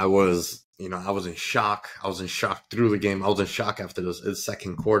game, I was in shock. I was in shock through the game. I was in shock after the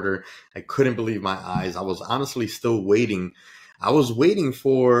second quarter. I couldn't believe my eyes. I was honestly still waiting. I was waiting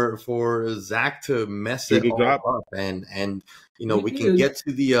for Zach to mess it all up, and we can get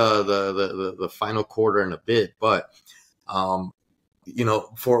to the final quarter in a bit, but for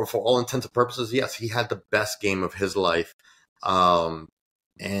all intents and purposes, yes, he had the best game of his life, and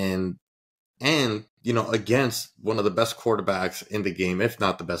against one of the best quarterbacks in the game, if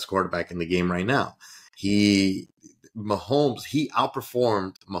not the best quarterback in the game right now. He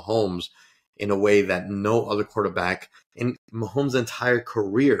outperformed Mahomes in a way that no other quarterback in Mahomes' entire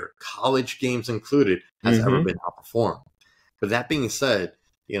career, college games included, has ever been outperformed. But that being said,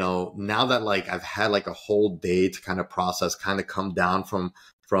 now that I've had a whole day to kind of process, kind of come down from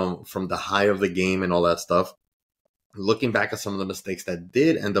the high of the game and all that stuff, looking back at some of the mistakes that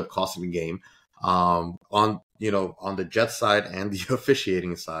did end up costing the game, on the Jets side and the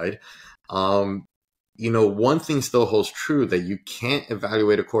officiating side, one thing still holds true, that you can't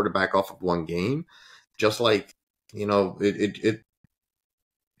evaluate a quarterback off of one game, just like, and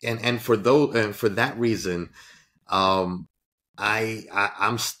for that reason,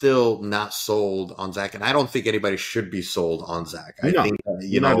 I'm still not sold on Zach, and I don't think anybody should be sold on Zach. I think not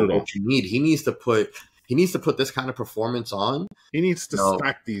at all. what you need, he needs to put this kind of performance on. He needs to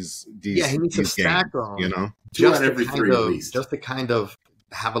stack these he needs to stack games, them, 2 out of every 3 at least, just to kind of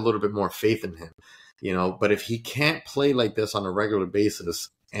have a little bit more faith in him, But if he can't play like this on a regular basis,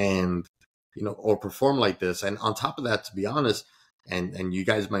 and or perform like this, and on top of that, to be honest, and you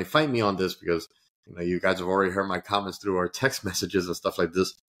guys might fight me on this because you guys have already heard my comments through our text messages and stuff like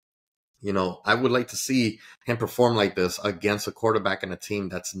this. I would like to see him perform like this against a quarterback and a team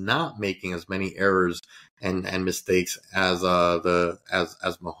that's not making as many errors and mistakes as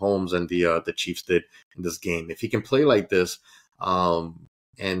Mahomes and the Chiefs did in this game. If he can play like this,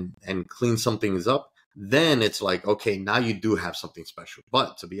 and clean some things up, then it's like, okay, now you do have something special.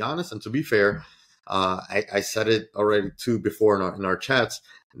 But to be honest and to be fair, I said it already too before in our chats,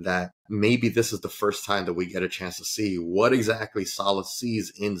 that maybe this is the first time that we get a chance to see what exactly Saleh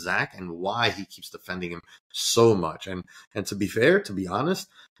sees in Zach and why he keeps defending him so much. And to be fair, to be honest,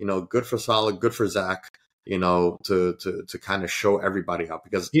 good for Saleh, good for Zach, to kind of show everybody out,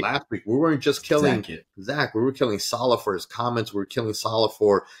 because last week we weren't just killing Zach, we were killing Saleh for his comments, we were killing Saleh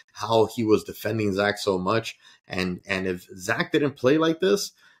for how he was defending Zach so much. And if Zach didn't play like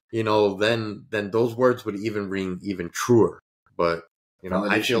this, then those words would even ring even truer. But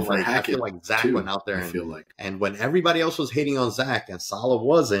I feel like Zach went out there and when everybody else was hating on Zach and Saleh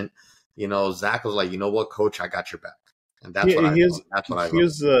wasn't, Zach was like, you know what, coach, I got your back. And that's what I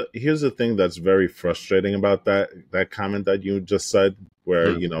here's the thing that's very frustrating about that comment that you just said,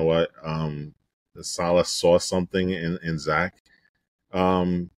 where Saleh saw something in Zach.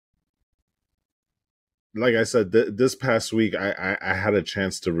 Like I said, this past week I had a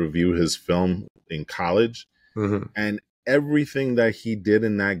chance to review his film in college, and everything that he did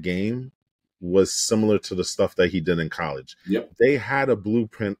in that game was similar to the stuff that he did in college. Yep. They had a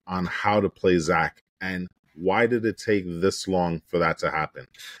blueprint on how to play Zach, and why did it take this long for that to happen?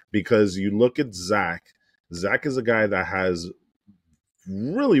 Because you look at Zach is a guy that has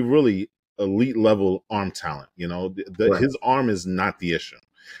really, really elite level arm talent. His arm is not the issue.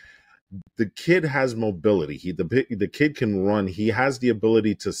 The kid has mobility. The kid can run. He has the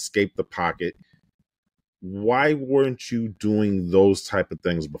ability to escape the pocket. Why weren't you doing those type of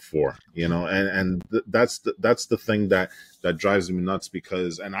things before? That's the thing that drives me nuts,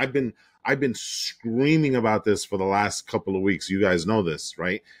 because, and I've been screaming about this for the last couple of weeks. You guys know this,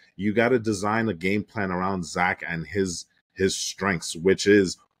 right? You got to design a game plan around Zach and his strengths, which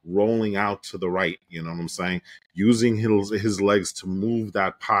is rolling out to the right. You know what I'm saying? Using his legs to move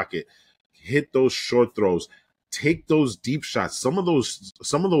that pocket, hit those short throws, take those deep shots. Some of those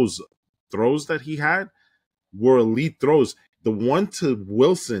throws that he had were elite throws. The one to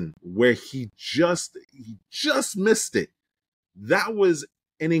Wilson where he just missed it, that was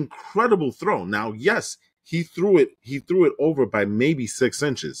an incredible throw. Now, yes, he threw it over by maybe 6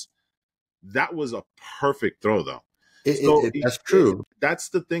 inches. That was a perfect throw, though. That's true. That's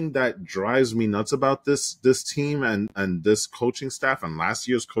the thing that drives me nuts about this team and this coaching staff, and last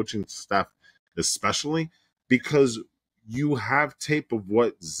year's coaching staff especially, because you have tape of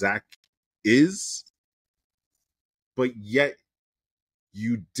what Zach is, but yet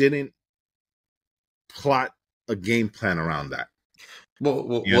you didn't plot a game plan around that.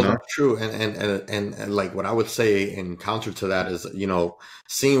 Well, that's true, and like what I would say in counter to that is,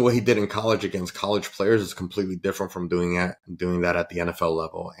 seeing what he did in college against college players is completely different from doing that at the NFL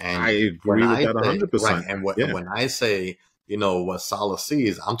level. And I agree with that 100%. Right, and when I say, what Saleh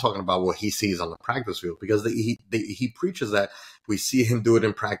sees, I'm talking about what he sees on the practice field, because he preaches that we see him do it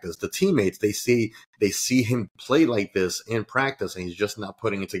in practice. The teammates, they see him play like this in practice, and he's just not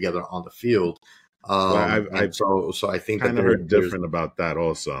putting it together on the field. So I think kind of heard different about that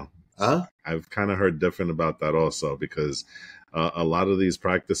also. I've kind of heard different about that also, because a lot of these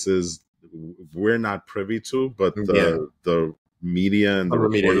practices we're not privy to, but the media and the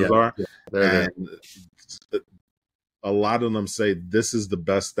reporters are. And a lot of them say this is the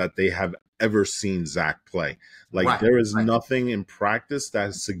best that they have ever seen Zach play. Like, there is nothing in practice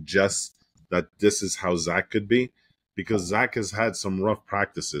that suggests that this is how Zach could be, because Zach has had some rough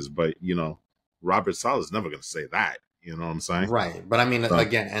practices, but Robert Saleh is never going to say that. You know what I'm saying? Right. But I mean,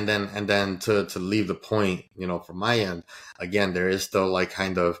 again, and then to leave the point, from my end, again, there is still like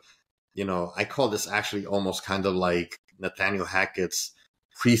kind of, I call this actually almost kind of like Nathaniel Hackett's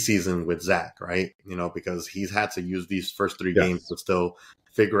preseason with Zach, right? Because he's had to use these first 3 games to still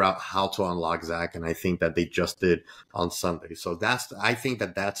figure out how to unlock Zach, and I think that they just did on Sunday. So I think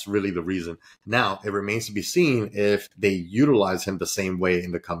that that's really the reason. Now it remains to be seen if they utilize him the same way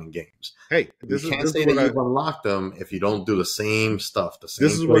in the coming games. Hey, You can't say that you've unlocked them if you don't do the same stuff. This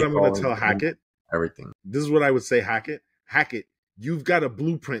is what I'm going to tell Hackett. Everything. This is what I would say, Hackett. Hackett, you've got a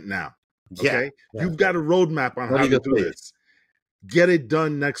blueprint now. Okay, yeah. You've got a roadmap on how to do this. Get it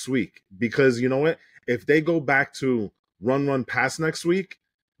done next week, because you know what? If they go back to run pass next week,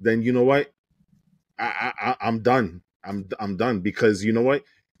 then you know what? I'm done. I'm done, because you know what?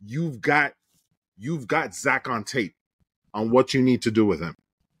 You've got Zach on tape on what you need to do with him.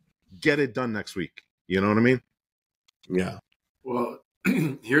 Get it done next week. You know what I mean? Yeah. Well,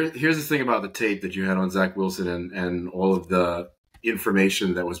 here's the thing about the tape that you had on Zach Wilson and all of the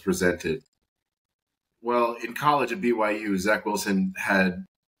information that was presented. Well, in college at BYU, Zach Wilson had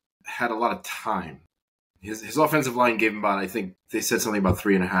a lot of time. His offensive line gave him about, I think they said something about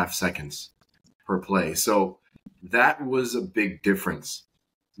 3.5 seconds per play. So that was a big difference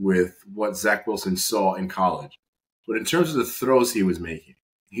with what Zach Wilson saw in college. But in terms of the throws he was making,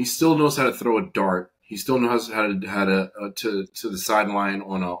 he still knows how to throw a dart. He still knows how to the sideline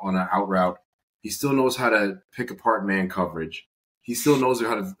on an out route. He still knows how to pick apart man coverage. He still knows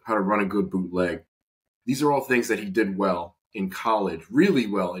how to run a good bootleg. These are all things that he did well in college, really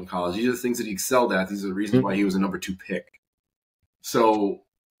well in college. These are the things that he excelled at. These are the reasons why he was a number 2 pick. So,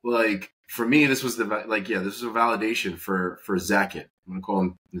 like, for me, this was this was a validation for Zackett. I'm going to call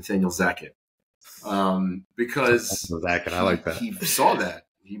him Nathaniel Zackett. Because Zackett, I like that. He saw that.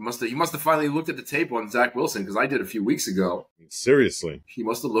 He must have finally looked at the tape on Zach Wilson, because I did a few weeks ago. Seriously. He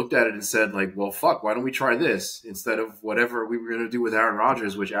must have looked at it and said, like, well, fuck, why don't we try this instead of whatever we were going to do with Aaron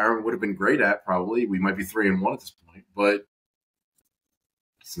Rodgers, which Aaron would have been great at, probably. We might be 3-1 at this point, but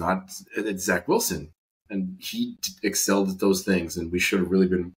it's Zach Wilson. And he excelled at those things, and we should have really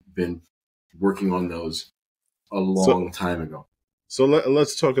been working on those a long time ago. So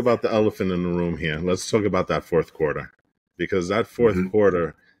let's talk about the elephant in the room here. Let's talk about that fourth quarter, because that fourth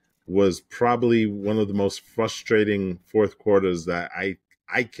quarter was probably one of the most frustrating fourth quarters that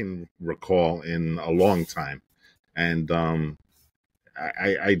I can recall in a long time. And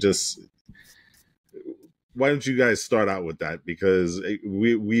I just, why don't you guys start out with that? Because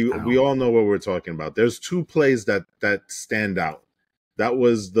we all know what we're talking about. There's 2 plays that stand out. That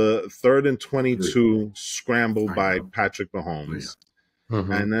was the 3rd and 22 scramble by Patrick Mahomes.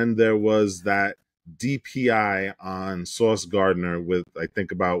 And then there was that DPI on Sauce Gardner with, I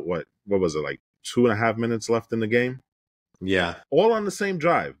think, about what was it, like 2.5 minutes left in the game? Yeah. All on the same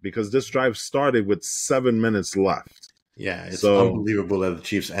drive, because this drive started with 7 minutes left. Yeah, it's unbelievable that the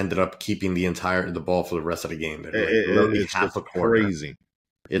Chiefs ended up keeping the ball for the rest of the game. It's half a quarter. Crazy.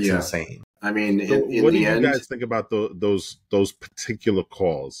 It's insane. I mean, so what do you guys think about those particular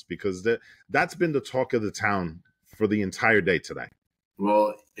calls? Because that's been the talk of the town for the entire day today.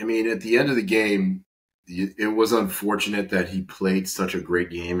 Well, I mean, at the end of the game, it was unfortunate that he played such a great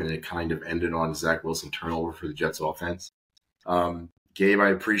game, and it kind of ended on Zach Wilson turnover for the Jets offense. Gabe, I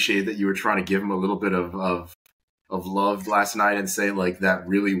appreciate that you were trying to give him a little bit of love last night and say, like, that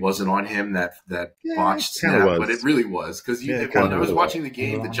really wasn't on him, that botched snap, but it really was. Because I was watching the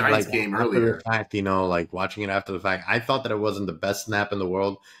game, the Giants game earlier. The fact, watching it after the fact, I thought that it wasn't the best snap in the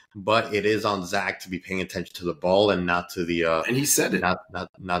world, but it is on Zach to be paying attention to the ball and not to the and he said it,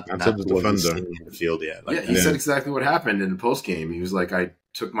 not to the defender in the field yet. He said exactly what happened in the post game. He was like, I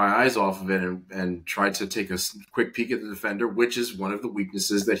took my eyes off of it and tried to take a quick peek at the defender, which is one of the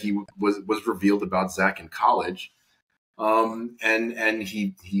weaknesses that he was revealed about Zach in college. And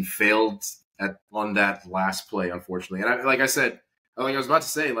he failed on that last play, unfortunately. And I was about to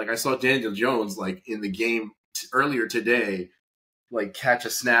say, I saw Daniel Jones, in the game earlier today, catch a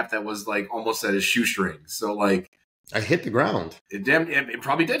snap that was almost at his shoestring. So I hit the ground. It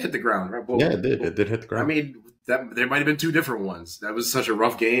probably did hit the ground, right? Well, yeah, it did. It did hit the ground. I mean, there might have been 2 different ones. That was such a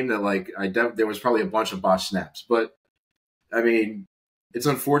rough game that there was probably a bunch of botched snaps. But I mean, it's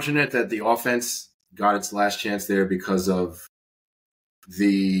unfortunate that the offense got its last chance there because of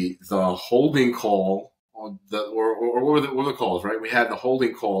the holding call on or what were the calls, right? We had the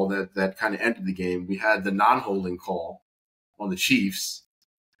holding call that kind of ended the game. We had the non-holding call on the Chiefs.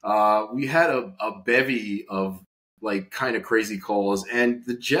 We had a bevy of kind of crazy calls, and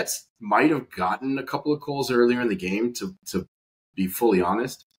the Jets might have gotten a couple of calls earlier in the game, to be fully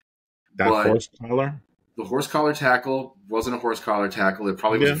honest. That horse collar? The horse collar tackle wasn't a horse collar tackle. It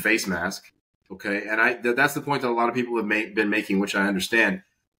probably was a face mask. Okay, and that's the point that a lot of people have been making, which I understand.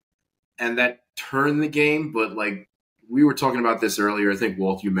 And that turned the game, but we were talking about this earlier. I think,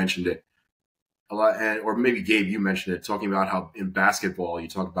 Walt, you mentioned it. a lot, or maybe Gabe, you mentioned it, talking about how in basketball you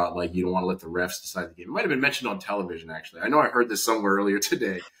talk about like you don't want to let the refs decide the game. It might have been mentioned on television actually. I know I heard this somewhere earlier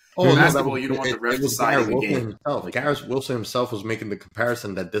today. Oh In no, basketball, you don't want the refs it was deciding the Garrett Wilson game. himself. Garrett Wilson himself was making the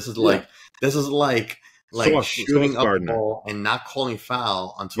comparison that this is Yeah. like shooting Sauce up the Gardner. ball and not calling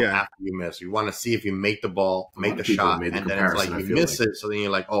foul until Yeah. after you miss. You want to see if you make the ball, A lot make of the people have shot, made the and then it's like comparison, I you feel miss like. it, so then you're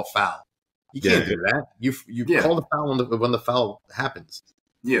like, oh, foul. You Yeah. can't do that. You Yeah. call the foul when the foul happens.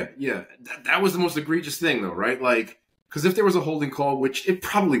 Yeah. That was the most egregious thing, though, right? Like, because if there was a holding call, which it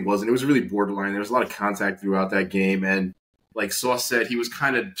probably wasn't, it was really borderline. There was a lot of contact throughout that game, and like Sauce said, he was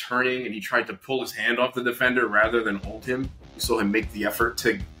kind of turning and he tried to pull his hand off the defender rather than hold him. You saw him make the effort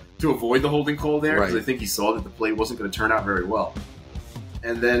to avoid the holding call there because Right. I think he saw that the play wasn't going to turn out very well.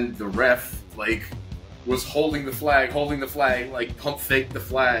 And then the ref was holding the flag, like pump faked the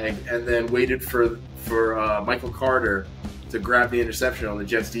flag, and then waited for Michael Carter to grab the interception on the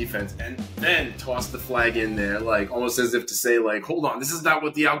Jets defense, and then tossed the flag in there, like almost as if to say, like, hold on, this is not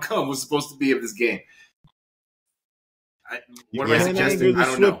what the outcome was supposed to be of this game. What am I suggesting? I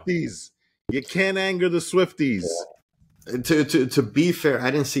don't know. You can't anger the Swifties. To be fair,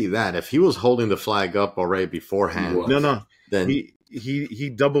 I didn't see that. If he was holding the flag up already beforehand, No. then He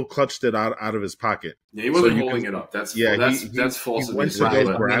double clutched it out of his pocket. Yeah, he wasn't So you holding can- it up. That's Yeah, that's false. he went to right.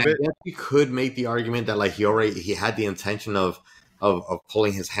 go grab it. I guess we could make the argument that like he had the intention of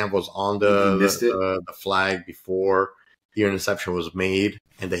pulling his hand was on He missed it. the flag before the interception was made,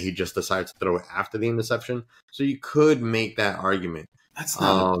 and that he just decided to throw it after the interception. So you could make that argument. That's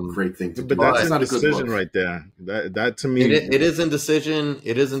not a great thing to do. But that's not a good indecision look. right there. That to me, It is indecision.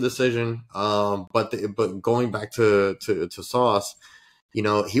 It is indecision. But going back to Sauce, you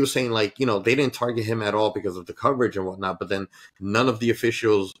know, he was saying like, you know, they didn't target him at all because of the coverage and whatnot. But then none of the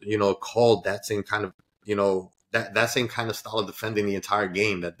officials, you know, called that same kind of, you know, that same kind of style of defending the entire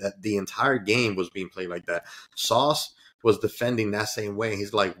game. That the entire game was being played like that. Sauce was defending that same way.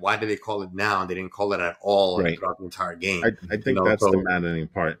 He's like, why did they call it now? And they didn't call it at all Right. throughout the entire game. I think that's the maddening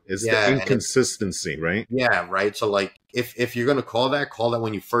part. It's Yeah, the and inconsistency, right? Yeah, right. So like if you're gonna call that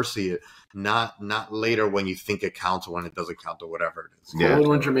when you first see it, not later when you think it counts or when it doesn't count or whatever it is. Yeah.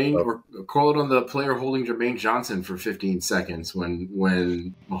 Call it on Jermaine, or call it on the player holding Jermaine Johnson for 15 seconds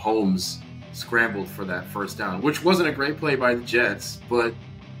when Mahomes scrambled for that first down, which wasn't a great play by the Jets, but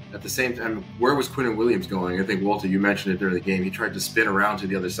at the same time, where was Quinnen Williams going? I think, Walter, you mentioned it during the game. He tried to spin around to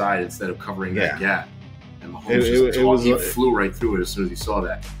the other side instead of covering that gap. And Mahomes he flew right through it as soon as he saw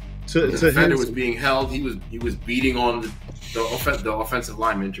that. The defender was being held. He was beating on the offensive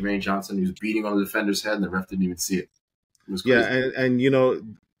lineman, Jermaine Johnson. He was beating on the defender's head, and the ref didn't even see it. It was crazy. Yeah, and you know,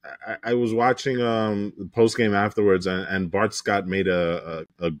 I was watching the post game afterwards, and Bart Scott made a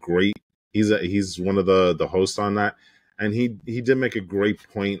great. He's one of the hosts on that, and he did make a great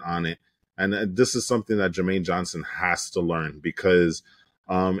point on it. And this is something that Jermaine Johnson has to learn, because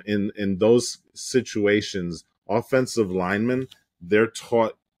in those situations, offensive linemen, they're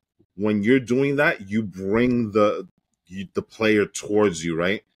taught, when you're doing that, you bring the player towards you,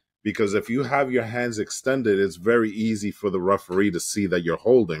 right? Because if you have your hands extended, it's very easy for the referee to see that you're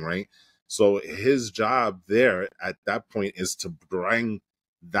holding, right? So his job there at that point is to bring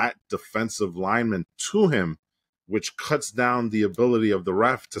that defensive lineman to him, which cuts down the ability of the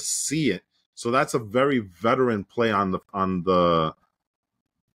ref to see it. So that's a very veteran play on the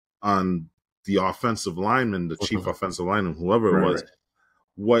offensive lineman, the chief offensive lineman, whoever it was.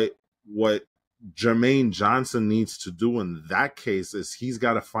 Right. What Jermaine Johnson needs to do in that case is he's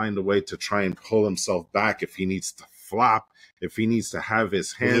got to find a way to try and pull himself back. If he needs to flop, if he needs to have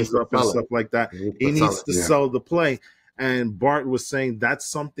his hands up and stuff like that, he needs to sell the play. And Bart was saying that's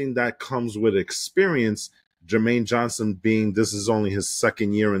something that comes with experience. Jermaine Johnson this is only his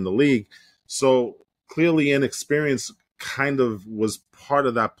second year in the league. So clearly inexperience kind of was part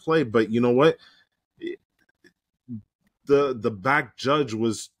of that play. But you know what? The back judge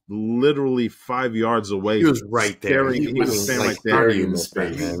was literally 5 yards away. He was right there. He was right there. in the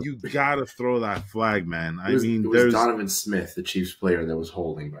space. You gotta throw that flag, man. It was Donovan Smith, the Chiefs player, that was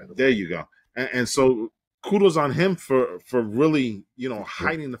holding, by the way. There you go. And so kudos on him for really, you know,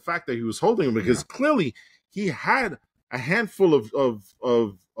 hiding the fact that he was holding him, because clearly he had a handful of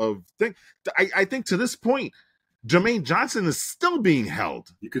things. I think to this point, Jermaine Johnson is still being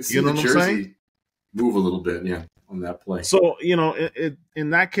held. You could see the jersey move a little bit, on that play. So, you know, in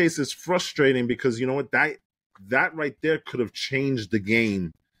that case, it's frustrating because, you know what, that right there could have changed the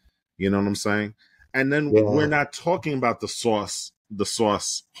game. You know what I'm saying? And then we're not talking about the sauce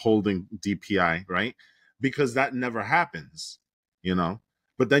holding DPI, right? Because that never happens, you know.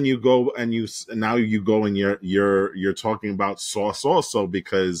 But then you go and you're talking about Sauce also,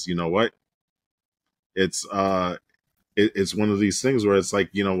 because you know what? it's it's one of these things where it's like,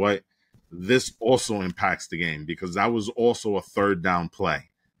 you know what, this also impacts the game because that was also a third down play.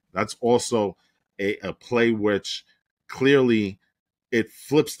 That's also a play which clearly it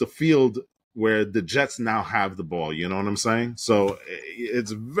flips the field where the Jets now have the ball. You know what I'm saying? So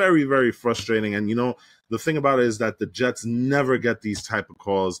it's very, very frustrating. And, you know, the thing about it is that the Jets never get these type of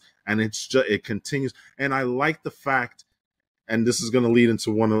calls, and it continues. And I like the fact, and this is going to lead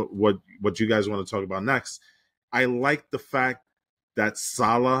into one of what you guys want to talk about next. I like the fact that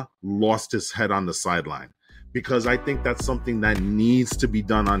Saleh lost his head on the sideline, because I think that's something that needs to be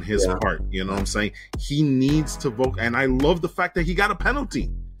done on his part. You know what I'm saying? He needs to vote. And I love the fact that he got a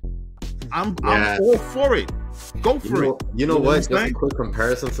penalty. I'm all for it. Go for it. You know what? Just a quick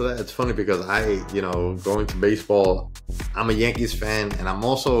comparison to that. It's funny because going to baseball, I'm a Yankees fan, and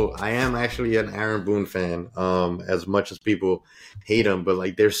I am actually an Aaron Boone fan. As much as people hate him, but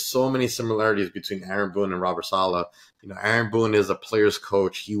like there's so many similarities between Aaron Boone and Robert Saleh. You know, Aaron Boone is a player's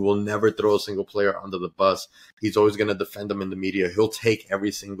coach. He will never throw a single player under the bus. He's always going to defend them in the media. He'll take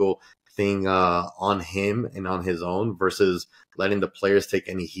every single thing on him and on his own versus letting the players take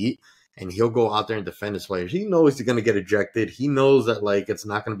any heat. And he'll go out there and defend his players. He knows he's going to get ejected. He knows that like it's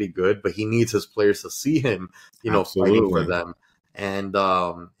not going to be good, but he needs his players to see him, fighting for them. And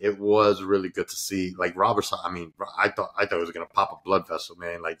it was really good to see. Like Robert, I thought he was going to pop a blood vessel,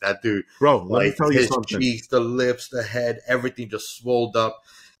 man. Like that dude, bro. Let me tell you something. Cheeks, the lips, the head, everything just swelled up.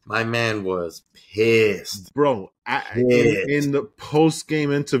 My man was pissed, bro. In the post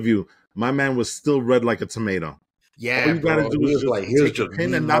game interview, my man was still red like a tomato. Yeah, all you gotta do is just take a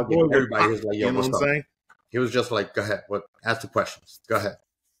pin and not boy everybody. He was like, yo, you know what I'm saying? He was just like, go ahead, ask the questions. Go ahead.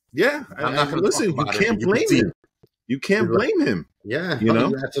 Yeah, I'm not gonna listen. You can't blame him. You can't blame him. Yeah, you know,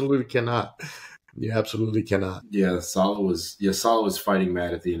 you absolutely cannot. You absolutely cannot. Yeah, Saleh was fighting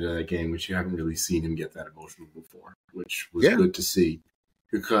mad at the end of that game, which you haven't really seen him get that emotional before, which was good to see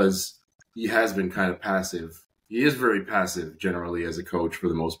because he has been kind of passive. He is very passive generally as a coach for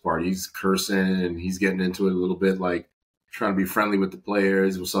the most part. He's cursing and he's getting into it a little bit, like trying to be friendly with the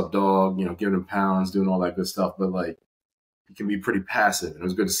players. What's up, dog? You know, giving them pounds, doing all that good stuff. But like, he can be pretty passive. And it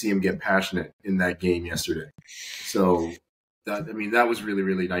was good to see him get passionate in that game yesterday. So that was really,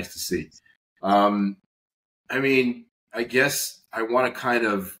 really nice to see. I guess I want to kind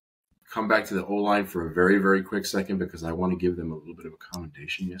of come back to the O-line for a very, very quick second because I want to give them a little bit of a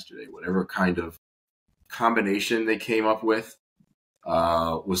commendation yesterday. Whatever kind of combination they came up with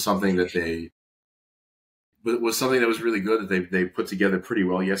was something that was really good that they put together pretty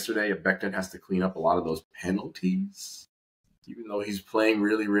well yesterday. Becton has to clean up a lot of those penalties, even though he's playing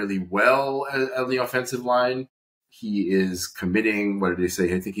really, really well on the offensive line. He is committing. What did they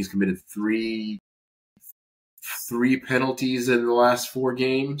say? I think he's committed three penalties in the last 4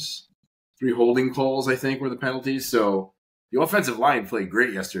 games. 3 holding calls, I think, were the penalties. So the offensive line played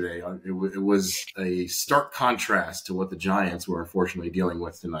great yesterday. It was a stark contrast to what the Giants were unfortunately dealing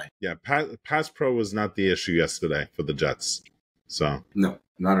with tonight. Yeah, pass pro was not the issue yesterday for the Jets. So no,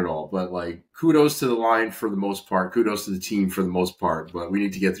 not at all. But like, kudos to the line for the most part. Kudos to the team for the most part. But we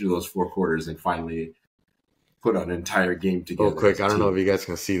need to get through those 4 quarters and finally put an entire game together. Real quick, I don't know if you guys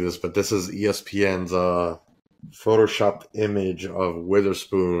can see this, but this is ESPN's photoshopped image of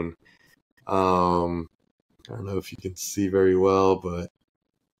Witherspoon. I don't know if you can see very well, but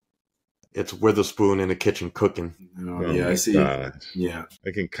it's Witherspoon in the kitchen cooking. I see. Gosh. Yeah,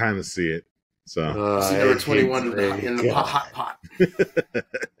 I can kind of see it. So see number 21 in the hot pot.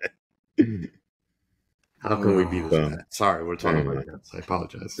 How can we be this bad? Sorry, we're talking about that. I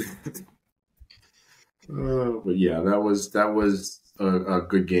apologize. But yeah, that was a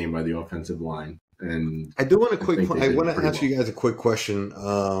good game by the offensive line. And I do want I want to ask you guys a quick question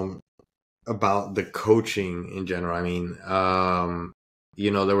about the coaching in general. I mean,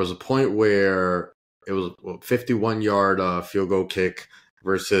 there was a point where it was a 51-yard field goal kick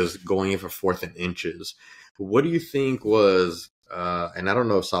versus going in for 4th and inches. What do you think was, and I don't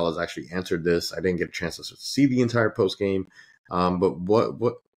know if Saleh's actually answered this. I didn't get a chance to see the entire post game. But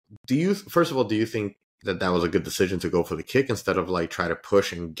what do you think that was a good decision to go for the kick instead of like try to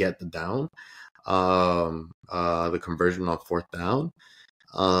push and get the down, the conversion on 4th down?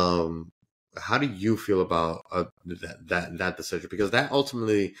 How do you feel about that decision? Because that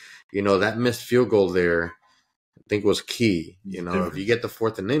ultimately, that missed field goal there, I think was key. If you get the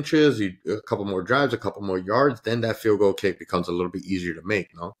 4th and inches, a couple more drives, a couple more yards, then that field goal kick becomes a little bit easier to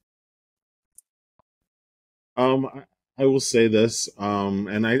make. No. I will say this,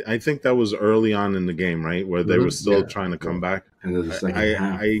 and I think that was early on in the game, right, where they were still trying to come back. And then the second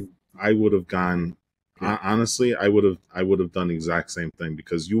half. I would have gone. Honestly, I would have done the exact same thing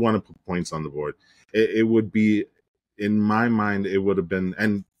because you want to put points on the board. it would be, in my mind, it would have been,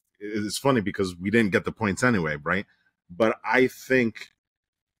 and it's funny because we didn't get the points anyway, right? But I think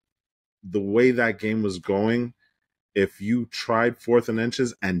the way that game was going, if you tried 4th and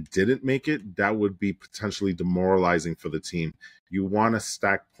inches and didn't make it, that would be potentially demoralizing for the team. You want to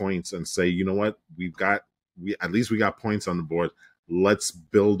stack points and say, you know what, we at least we got points on the board. Let's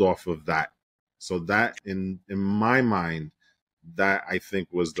build off of that. So that, in my mind, that I think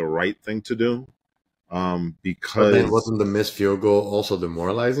was the right thing to do. Because but then wasn't the missed field goal also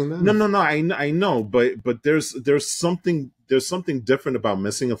demoralizing then? No. I know, but there's something different about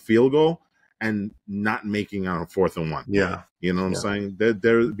missing a field goal and not making on a 4th and 1. Yeah, you know what I'm saying?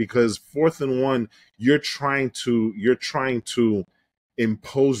 There because 4th and 1, you're trying to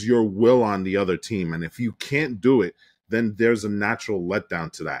impose your will on the other team, and if you can't do it, then there's a natural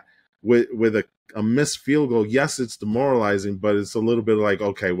letdown to that. With a missed field goal, yes, it's demoralizing, but it's a little bit like,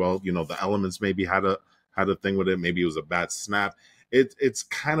 okay, well, the elements maybe had a thing with it. Maybe it was a bad snap. It's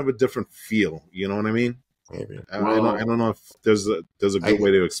kind of a different feel. You know what I mean? maybe. I don't know if there's a good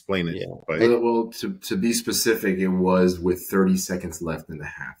way to explain it. Yeah. But Well, to be specific, it was with 30 seconds left in the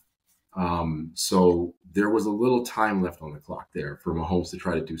half. So there was a little time left on the clock there for Mahomes to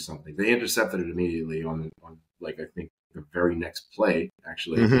try to do something. They intercepted it immediately on I think the very next play,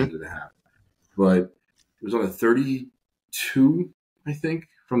 actually, at the end of the half. But it was on the 32, I think,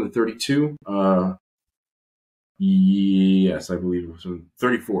 from the 32. Yes, I believe it was from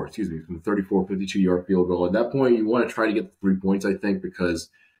 34, from the 34, 52-yard field goal. At that point, you want to try to get the 3 points, I think, because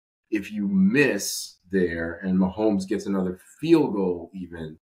if you miss there and Mahomes gets another field goal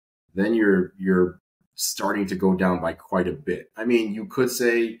even, then you're starting to go down by quite a bit. I mean, you could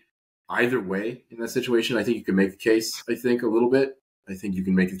say either way in that situation. I think you can make the case, I think, a little bit. I think you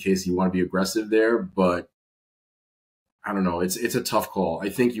can make the case you want to be aggressive there, but I don't know. It's a tough call. I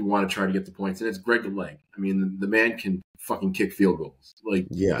think you want to try to get the points, and it's Greg the Leg. I mean, the man can fucking kick field goals.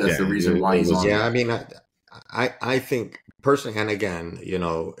 That's the reason why he's on. Yeah, I mean, I think personally, and again,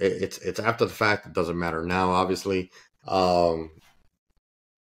 it's after the fact. It doesn't matter now, obviously.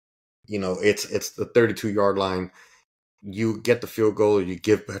 It's the 32-yard line. You get the field goal, you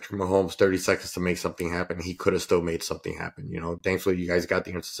give Patrick Mahomes 30 seconds to make something happen. He could have still made something happen. Thankfully you guys got the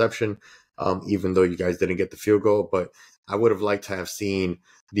interception, even though you guys didn't get the field goal. But I would have liked to have seen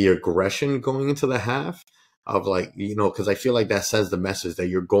the aggression going into the half of because I feel like that sends the message that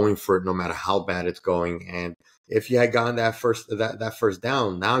you're going for it no matter how bad it's going. And if you had gotten that first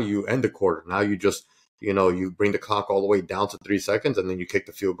down, now you end the quarter. Now you just you bring the clock all the way down to 3 seconds, and then you kick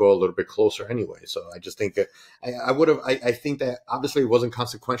the field goal a little bit closer anyway. So I just think that I think that obviously it wasn't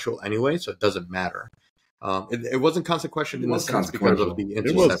consequential anyway, so it doesn't matter. It wasn't consequential in the sense because of the interception.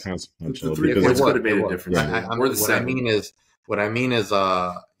 It was consequential. The 3 points could have made a difference. What I mean is,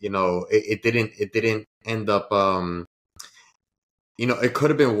 it didn't end up. It could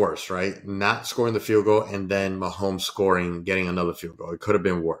have been worse, right? Not scoring the field goal and then Mahomes getting another field goal. It could have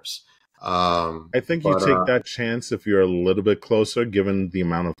been worse. I think you take that chance if you're a little bit closer, given the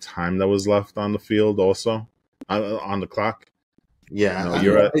amount of time that was left on the field, also on the clock. Yeah,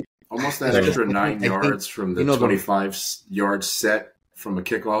 you're at almost that extra 9 yards from the 25-yard set from a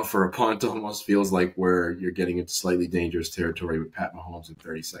kickoff for a punt. Almost feels like where you're getting into slightly dangerous territory with Pat Mahomes in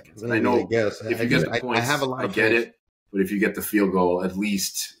 30 seconds. And I know if you get the points, I get it. But if you get the field goal, at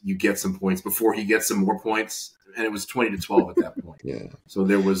least you get some points before he gets some more points. And it was 20-12 at that point. Yeah. So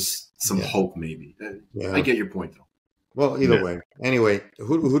there was some hope, maybe. I get your point, though. Well, either way. Anyway,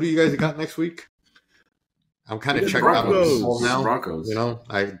 who do you guys got next week? I'm kind of checked out now. Broncos.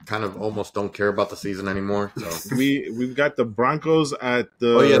 I kind of almost don't care about the season anymore. So we've got the Broncos at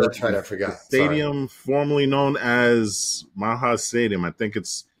the. Oh yeah, that's right. I forgot. Stadium formerly known as Maha Stadium. I think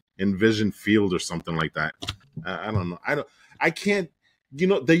it's Envision Field or something like that. I don't know. I can't.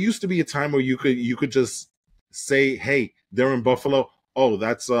 There used to be a time where you could just say, hey, they're in Buffalo. Oh,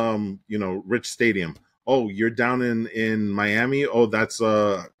 that's Rich Stadium. Oh, you're down in Miami. Oh, that's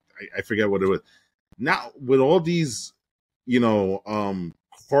I forget what it was. Now with all these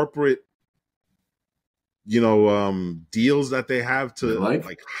corporate deals that they have to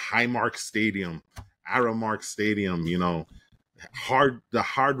like Highmark Stadium, Aramark Stadium, the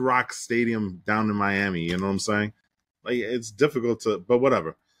Hard Rock Stadium down in Miami, you know what I'm saying? Like it's difficult to, but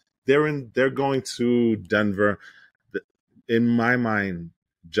whatever. They're going to Denver. In my mind,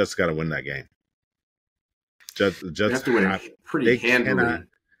 Jets got to win that game. Jets have to win it pretty handily.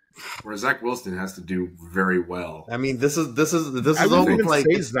 Where Zach Wilson has to do very well. I mean, this is I wouldn't even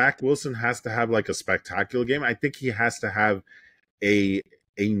say Zach Wilson has to have like a spectacular game. I think he has to have a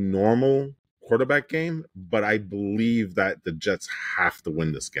normal quarterback game, but I believe that the Jets have to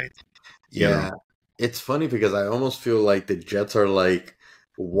win this game. Yeah. It's funny because I almost feel like the Jets are like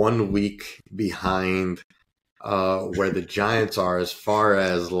 1 week behind where the Giants are as far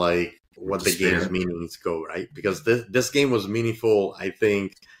as like what the game's meanings go, right? Because this game was meaningful, I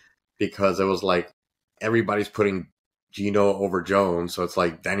think, because it was like everybody's putting Geno over Jones, so it's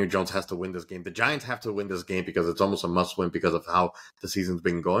like Daniel Jones has to win this game. The Giants have to win this game because it's almost a must-win because of how the season's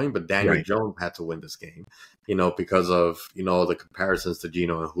been going. But Daniel Jones had to win this game, because of the comparisons to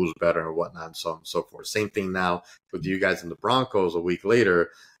Geno and who's better and whatnot, and so on and so forth. Same thing now with you guys in the Broncos a week later.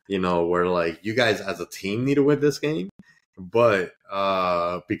 Where like you guys as a team need to win this game, but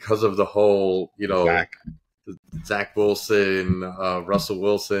because of the whole, Zach Wilson, Russell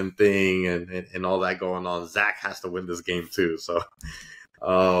Wilson thing and all that going on, Zach has to win this game too. So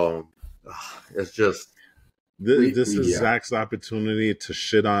it's just this is Zach's opportunity to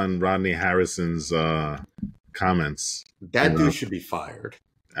shit on Rodney Harrison's comments. That dude should be fired.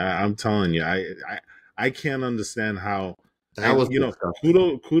 I'm telling you, I can't understand how. That was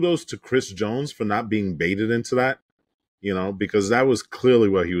kudos to Chris Jones for not being baited into that, because that was clearly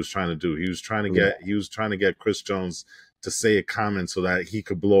what he was trying to do. He was trying to get Chris Jones to say a comment so that he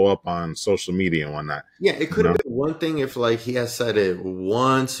could blow up on social media and whatnot. Yeah, it could have been one thing if like he had said it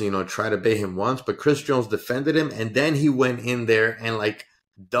once, try to bait him once, but Chris Jones defended him and then he went in there and like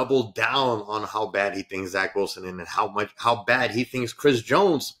doubled down on how bad he thinks Zach Wilson is and how bad he thinks Chris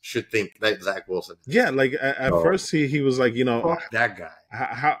Jones should think that Zach Wilson is. Yeah, like at first he was like, fuck that guy.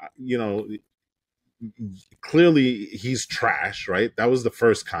 How clearly he's trash, right? That was the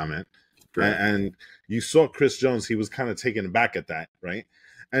first comment. Right. And you saw Chris Jones, he was kind of taken aback at that, right?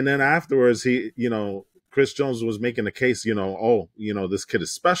 And then afterwards Chris Jones was making a case, this kid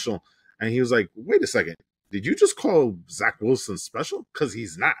is special. And he was like, wait a second. Did you just call Zach Wilson special? Because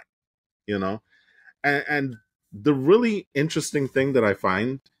he's not, And the really interesting thing that I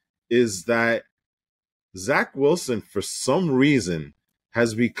find is that Zach Wilson, for some reason,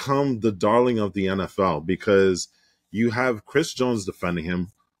 has become the darling of the NFL because you have Chris Jones defending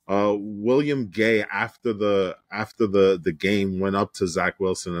him. William Gay, after the game, went up to Zach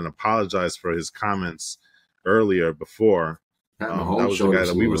Wilson and apologized for his comments earlier before. That was the guy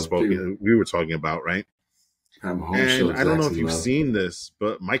that we were talking about, right? And I don't know if you've seen this,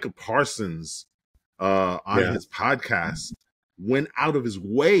 but Michael Parsons on his podcast went out of his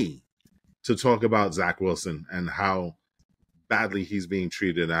way to talk about Zach Wilson and how badly he's being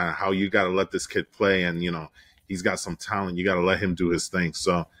treated and how you got to let this kid play and, he's got some talent. You got to let him do his thing.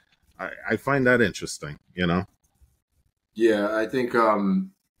 So I find that interesting, Yeah, I think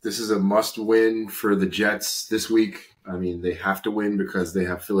this is a must win for the Jets this week. I mean, they have to win because they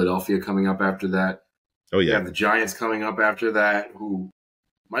have Philadelphia coming up after that. Oh, yeah. They have the Giants coming up after that, who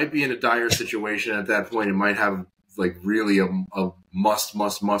might be in a dire situation at that point. It might have like really a must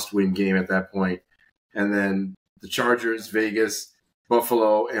win game at that point. And then the Chargers, Vegas,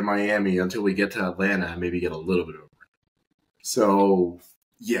 Buffalo, and Miami until we get to Atlanta and maybe get a little bit over it. So,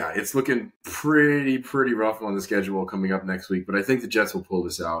 yeah, it's looking pretty rough on the schedule coming up next week. But I think the Jets will pull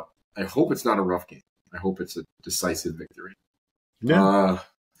this out. I hope it's not a rough game. I hope it's a decisive victory. Yeah,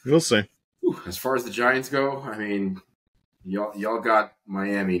 we'll see. As far as the Giants go, I mean, y'all got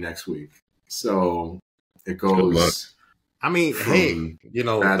Miami next week, so it goes. I mean, hey,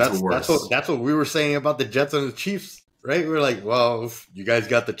 that's what we were saying about the Jets and the Chiefs, right? We're like, well, you guys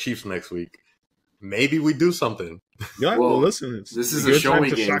got the Chiefs next week. Maybe we do something. Yeah, well, listen, this is a show me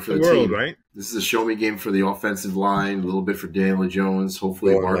game for the team, right? This is a show me game for the offensive line, a little bit for Daniel Jones.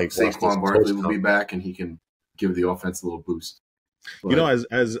 Hopefully, Saquon Barkley will be back and he can give the offense a little boost. But,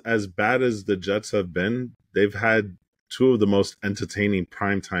 as bad as the Jets have been, they've had two of the most entertaining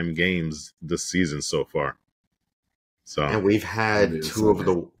primetime games this season so far. So, and we've had two of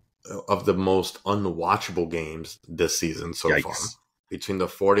the most unwatchable games this season so far. Between the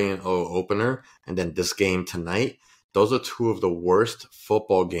 40-0 opener and then this game tonight, those are two of the worst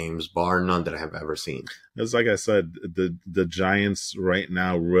football games, bar none, that I have ever seen. It's like I said, the Giants right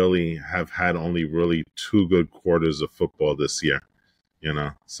now really have had only really two good quarters of football this year.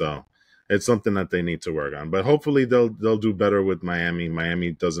 So it's something that they need to work on. But hopefully they'll do better with Miami.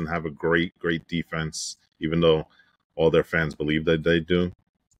 Miami doesn't have a great defense, even though all their fans believe that they do.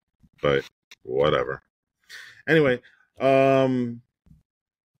 But whatever. Anyway, I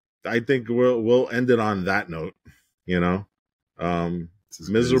think we'll end it on that note.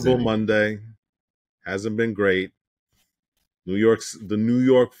 Miserable Monday, hasn't been great. The New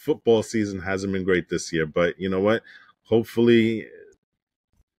York football season hasn't been great this year, but you know what? Hopefully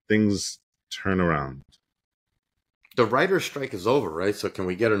things turn around. The writer's strike is over, right? So can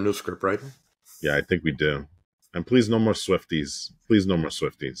we get a new script writer? Yeah, I think we do. And please, no more Swifties. Please, no more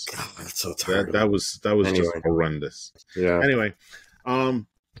Swifties. God, that's so tired. That was Anyway. just horrendous. Yeah. Anyway,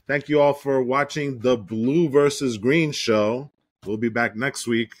 thank you all for watching the Blue versus Green show. We'll be back next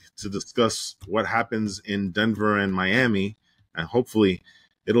week to discuss what happens in Denver and Miami, and hopefully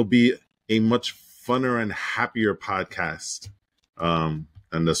it'll be a much funner and happier podcast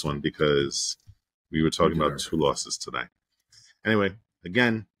than this one, because we were talking about 2 losses today. Anyway,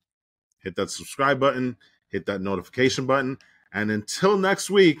 again, hit that subscribe button, hit that notification button, and until next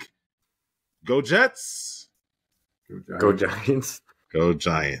week, go Jets! Go Giants! Go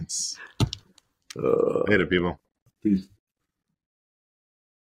Giants! Later, people. Peace.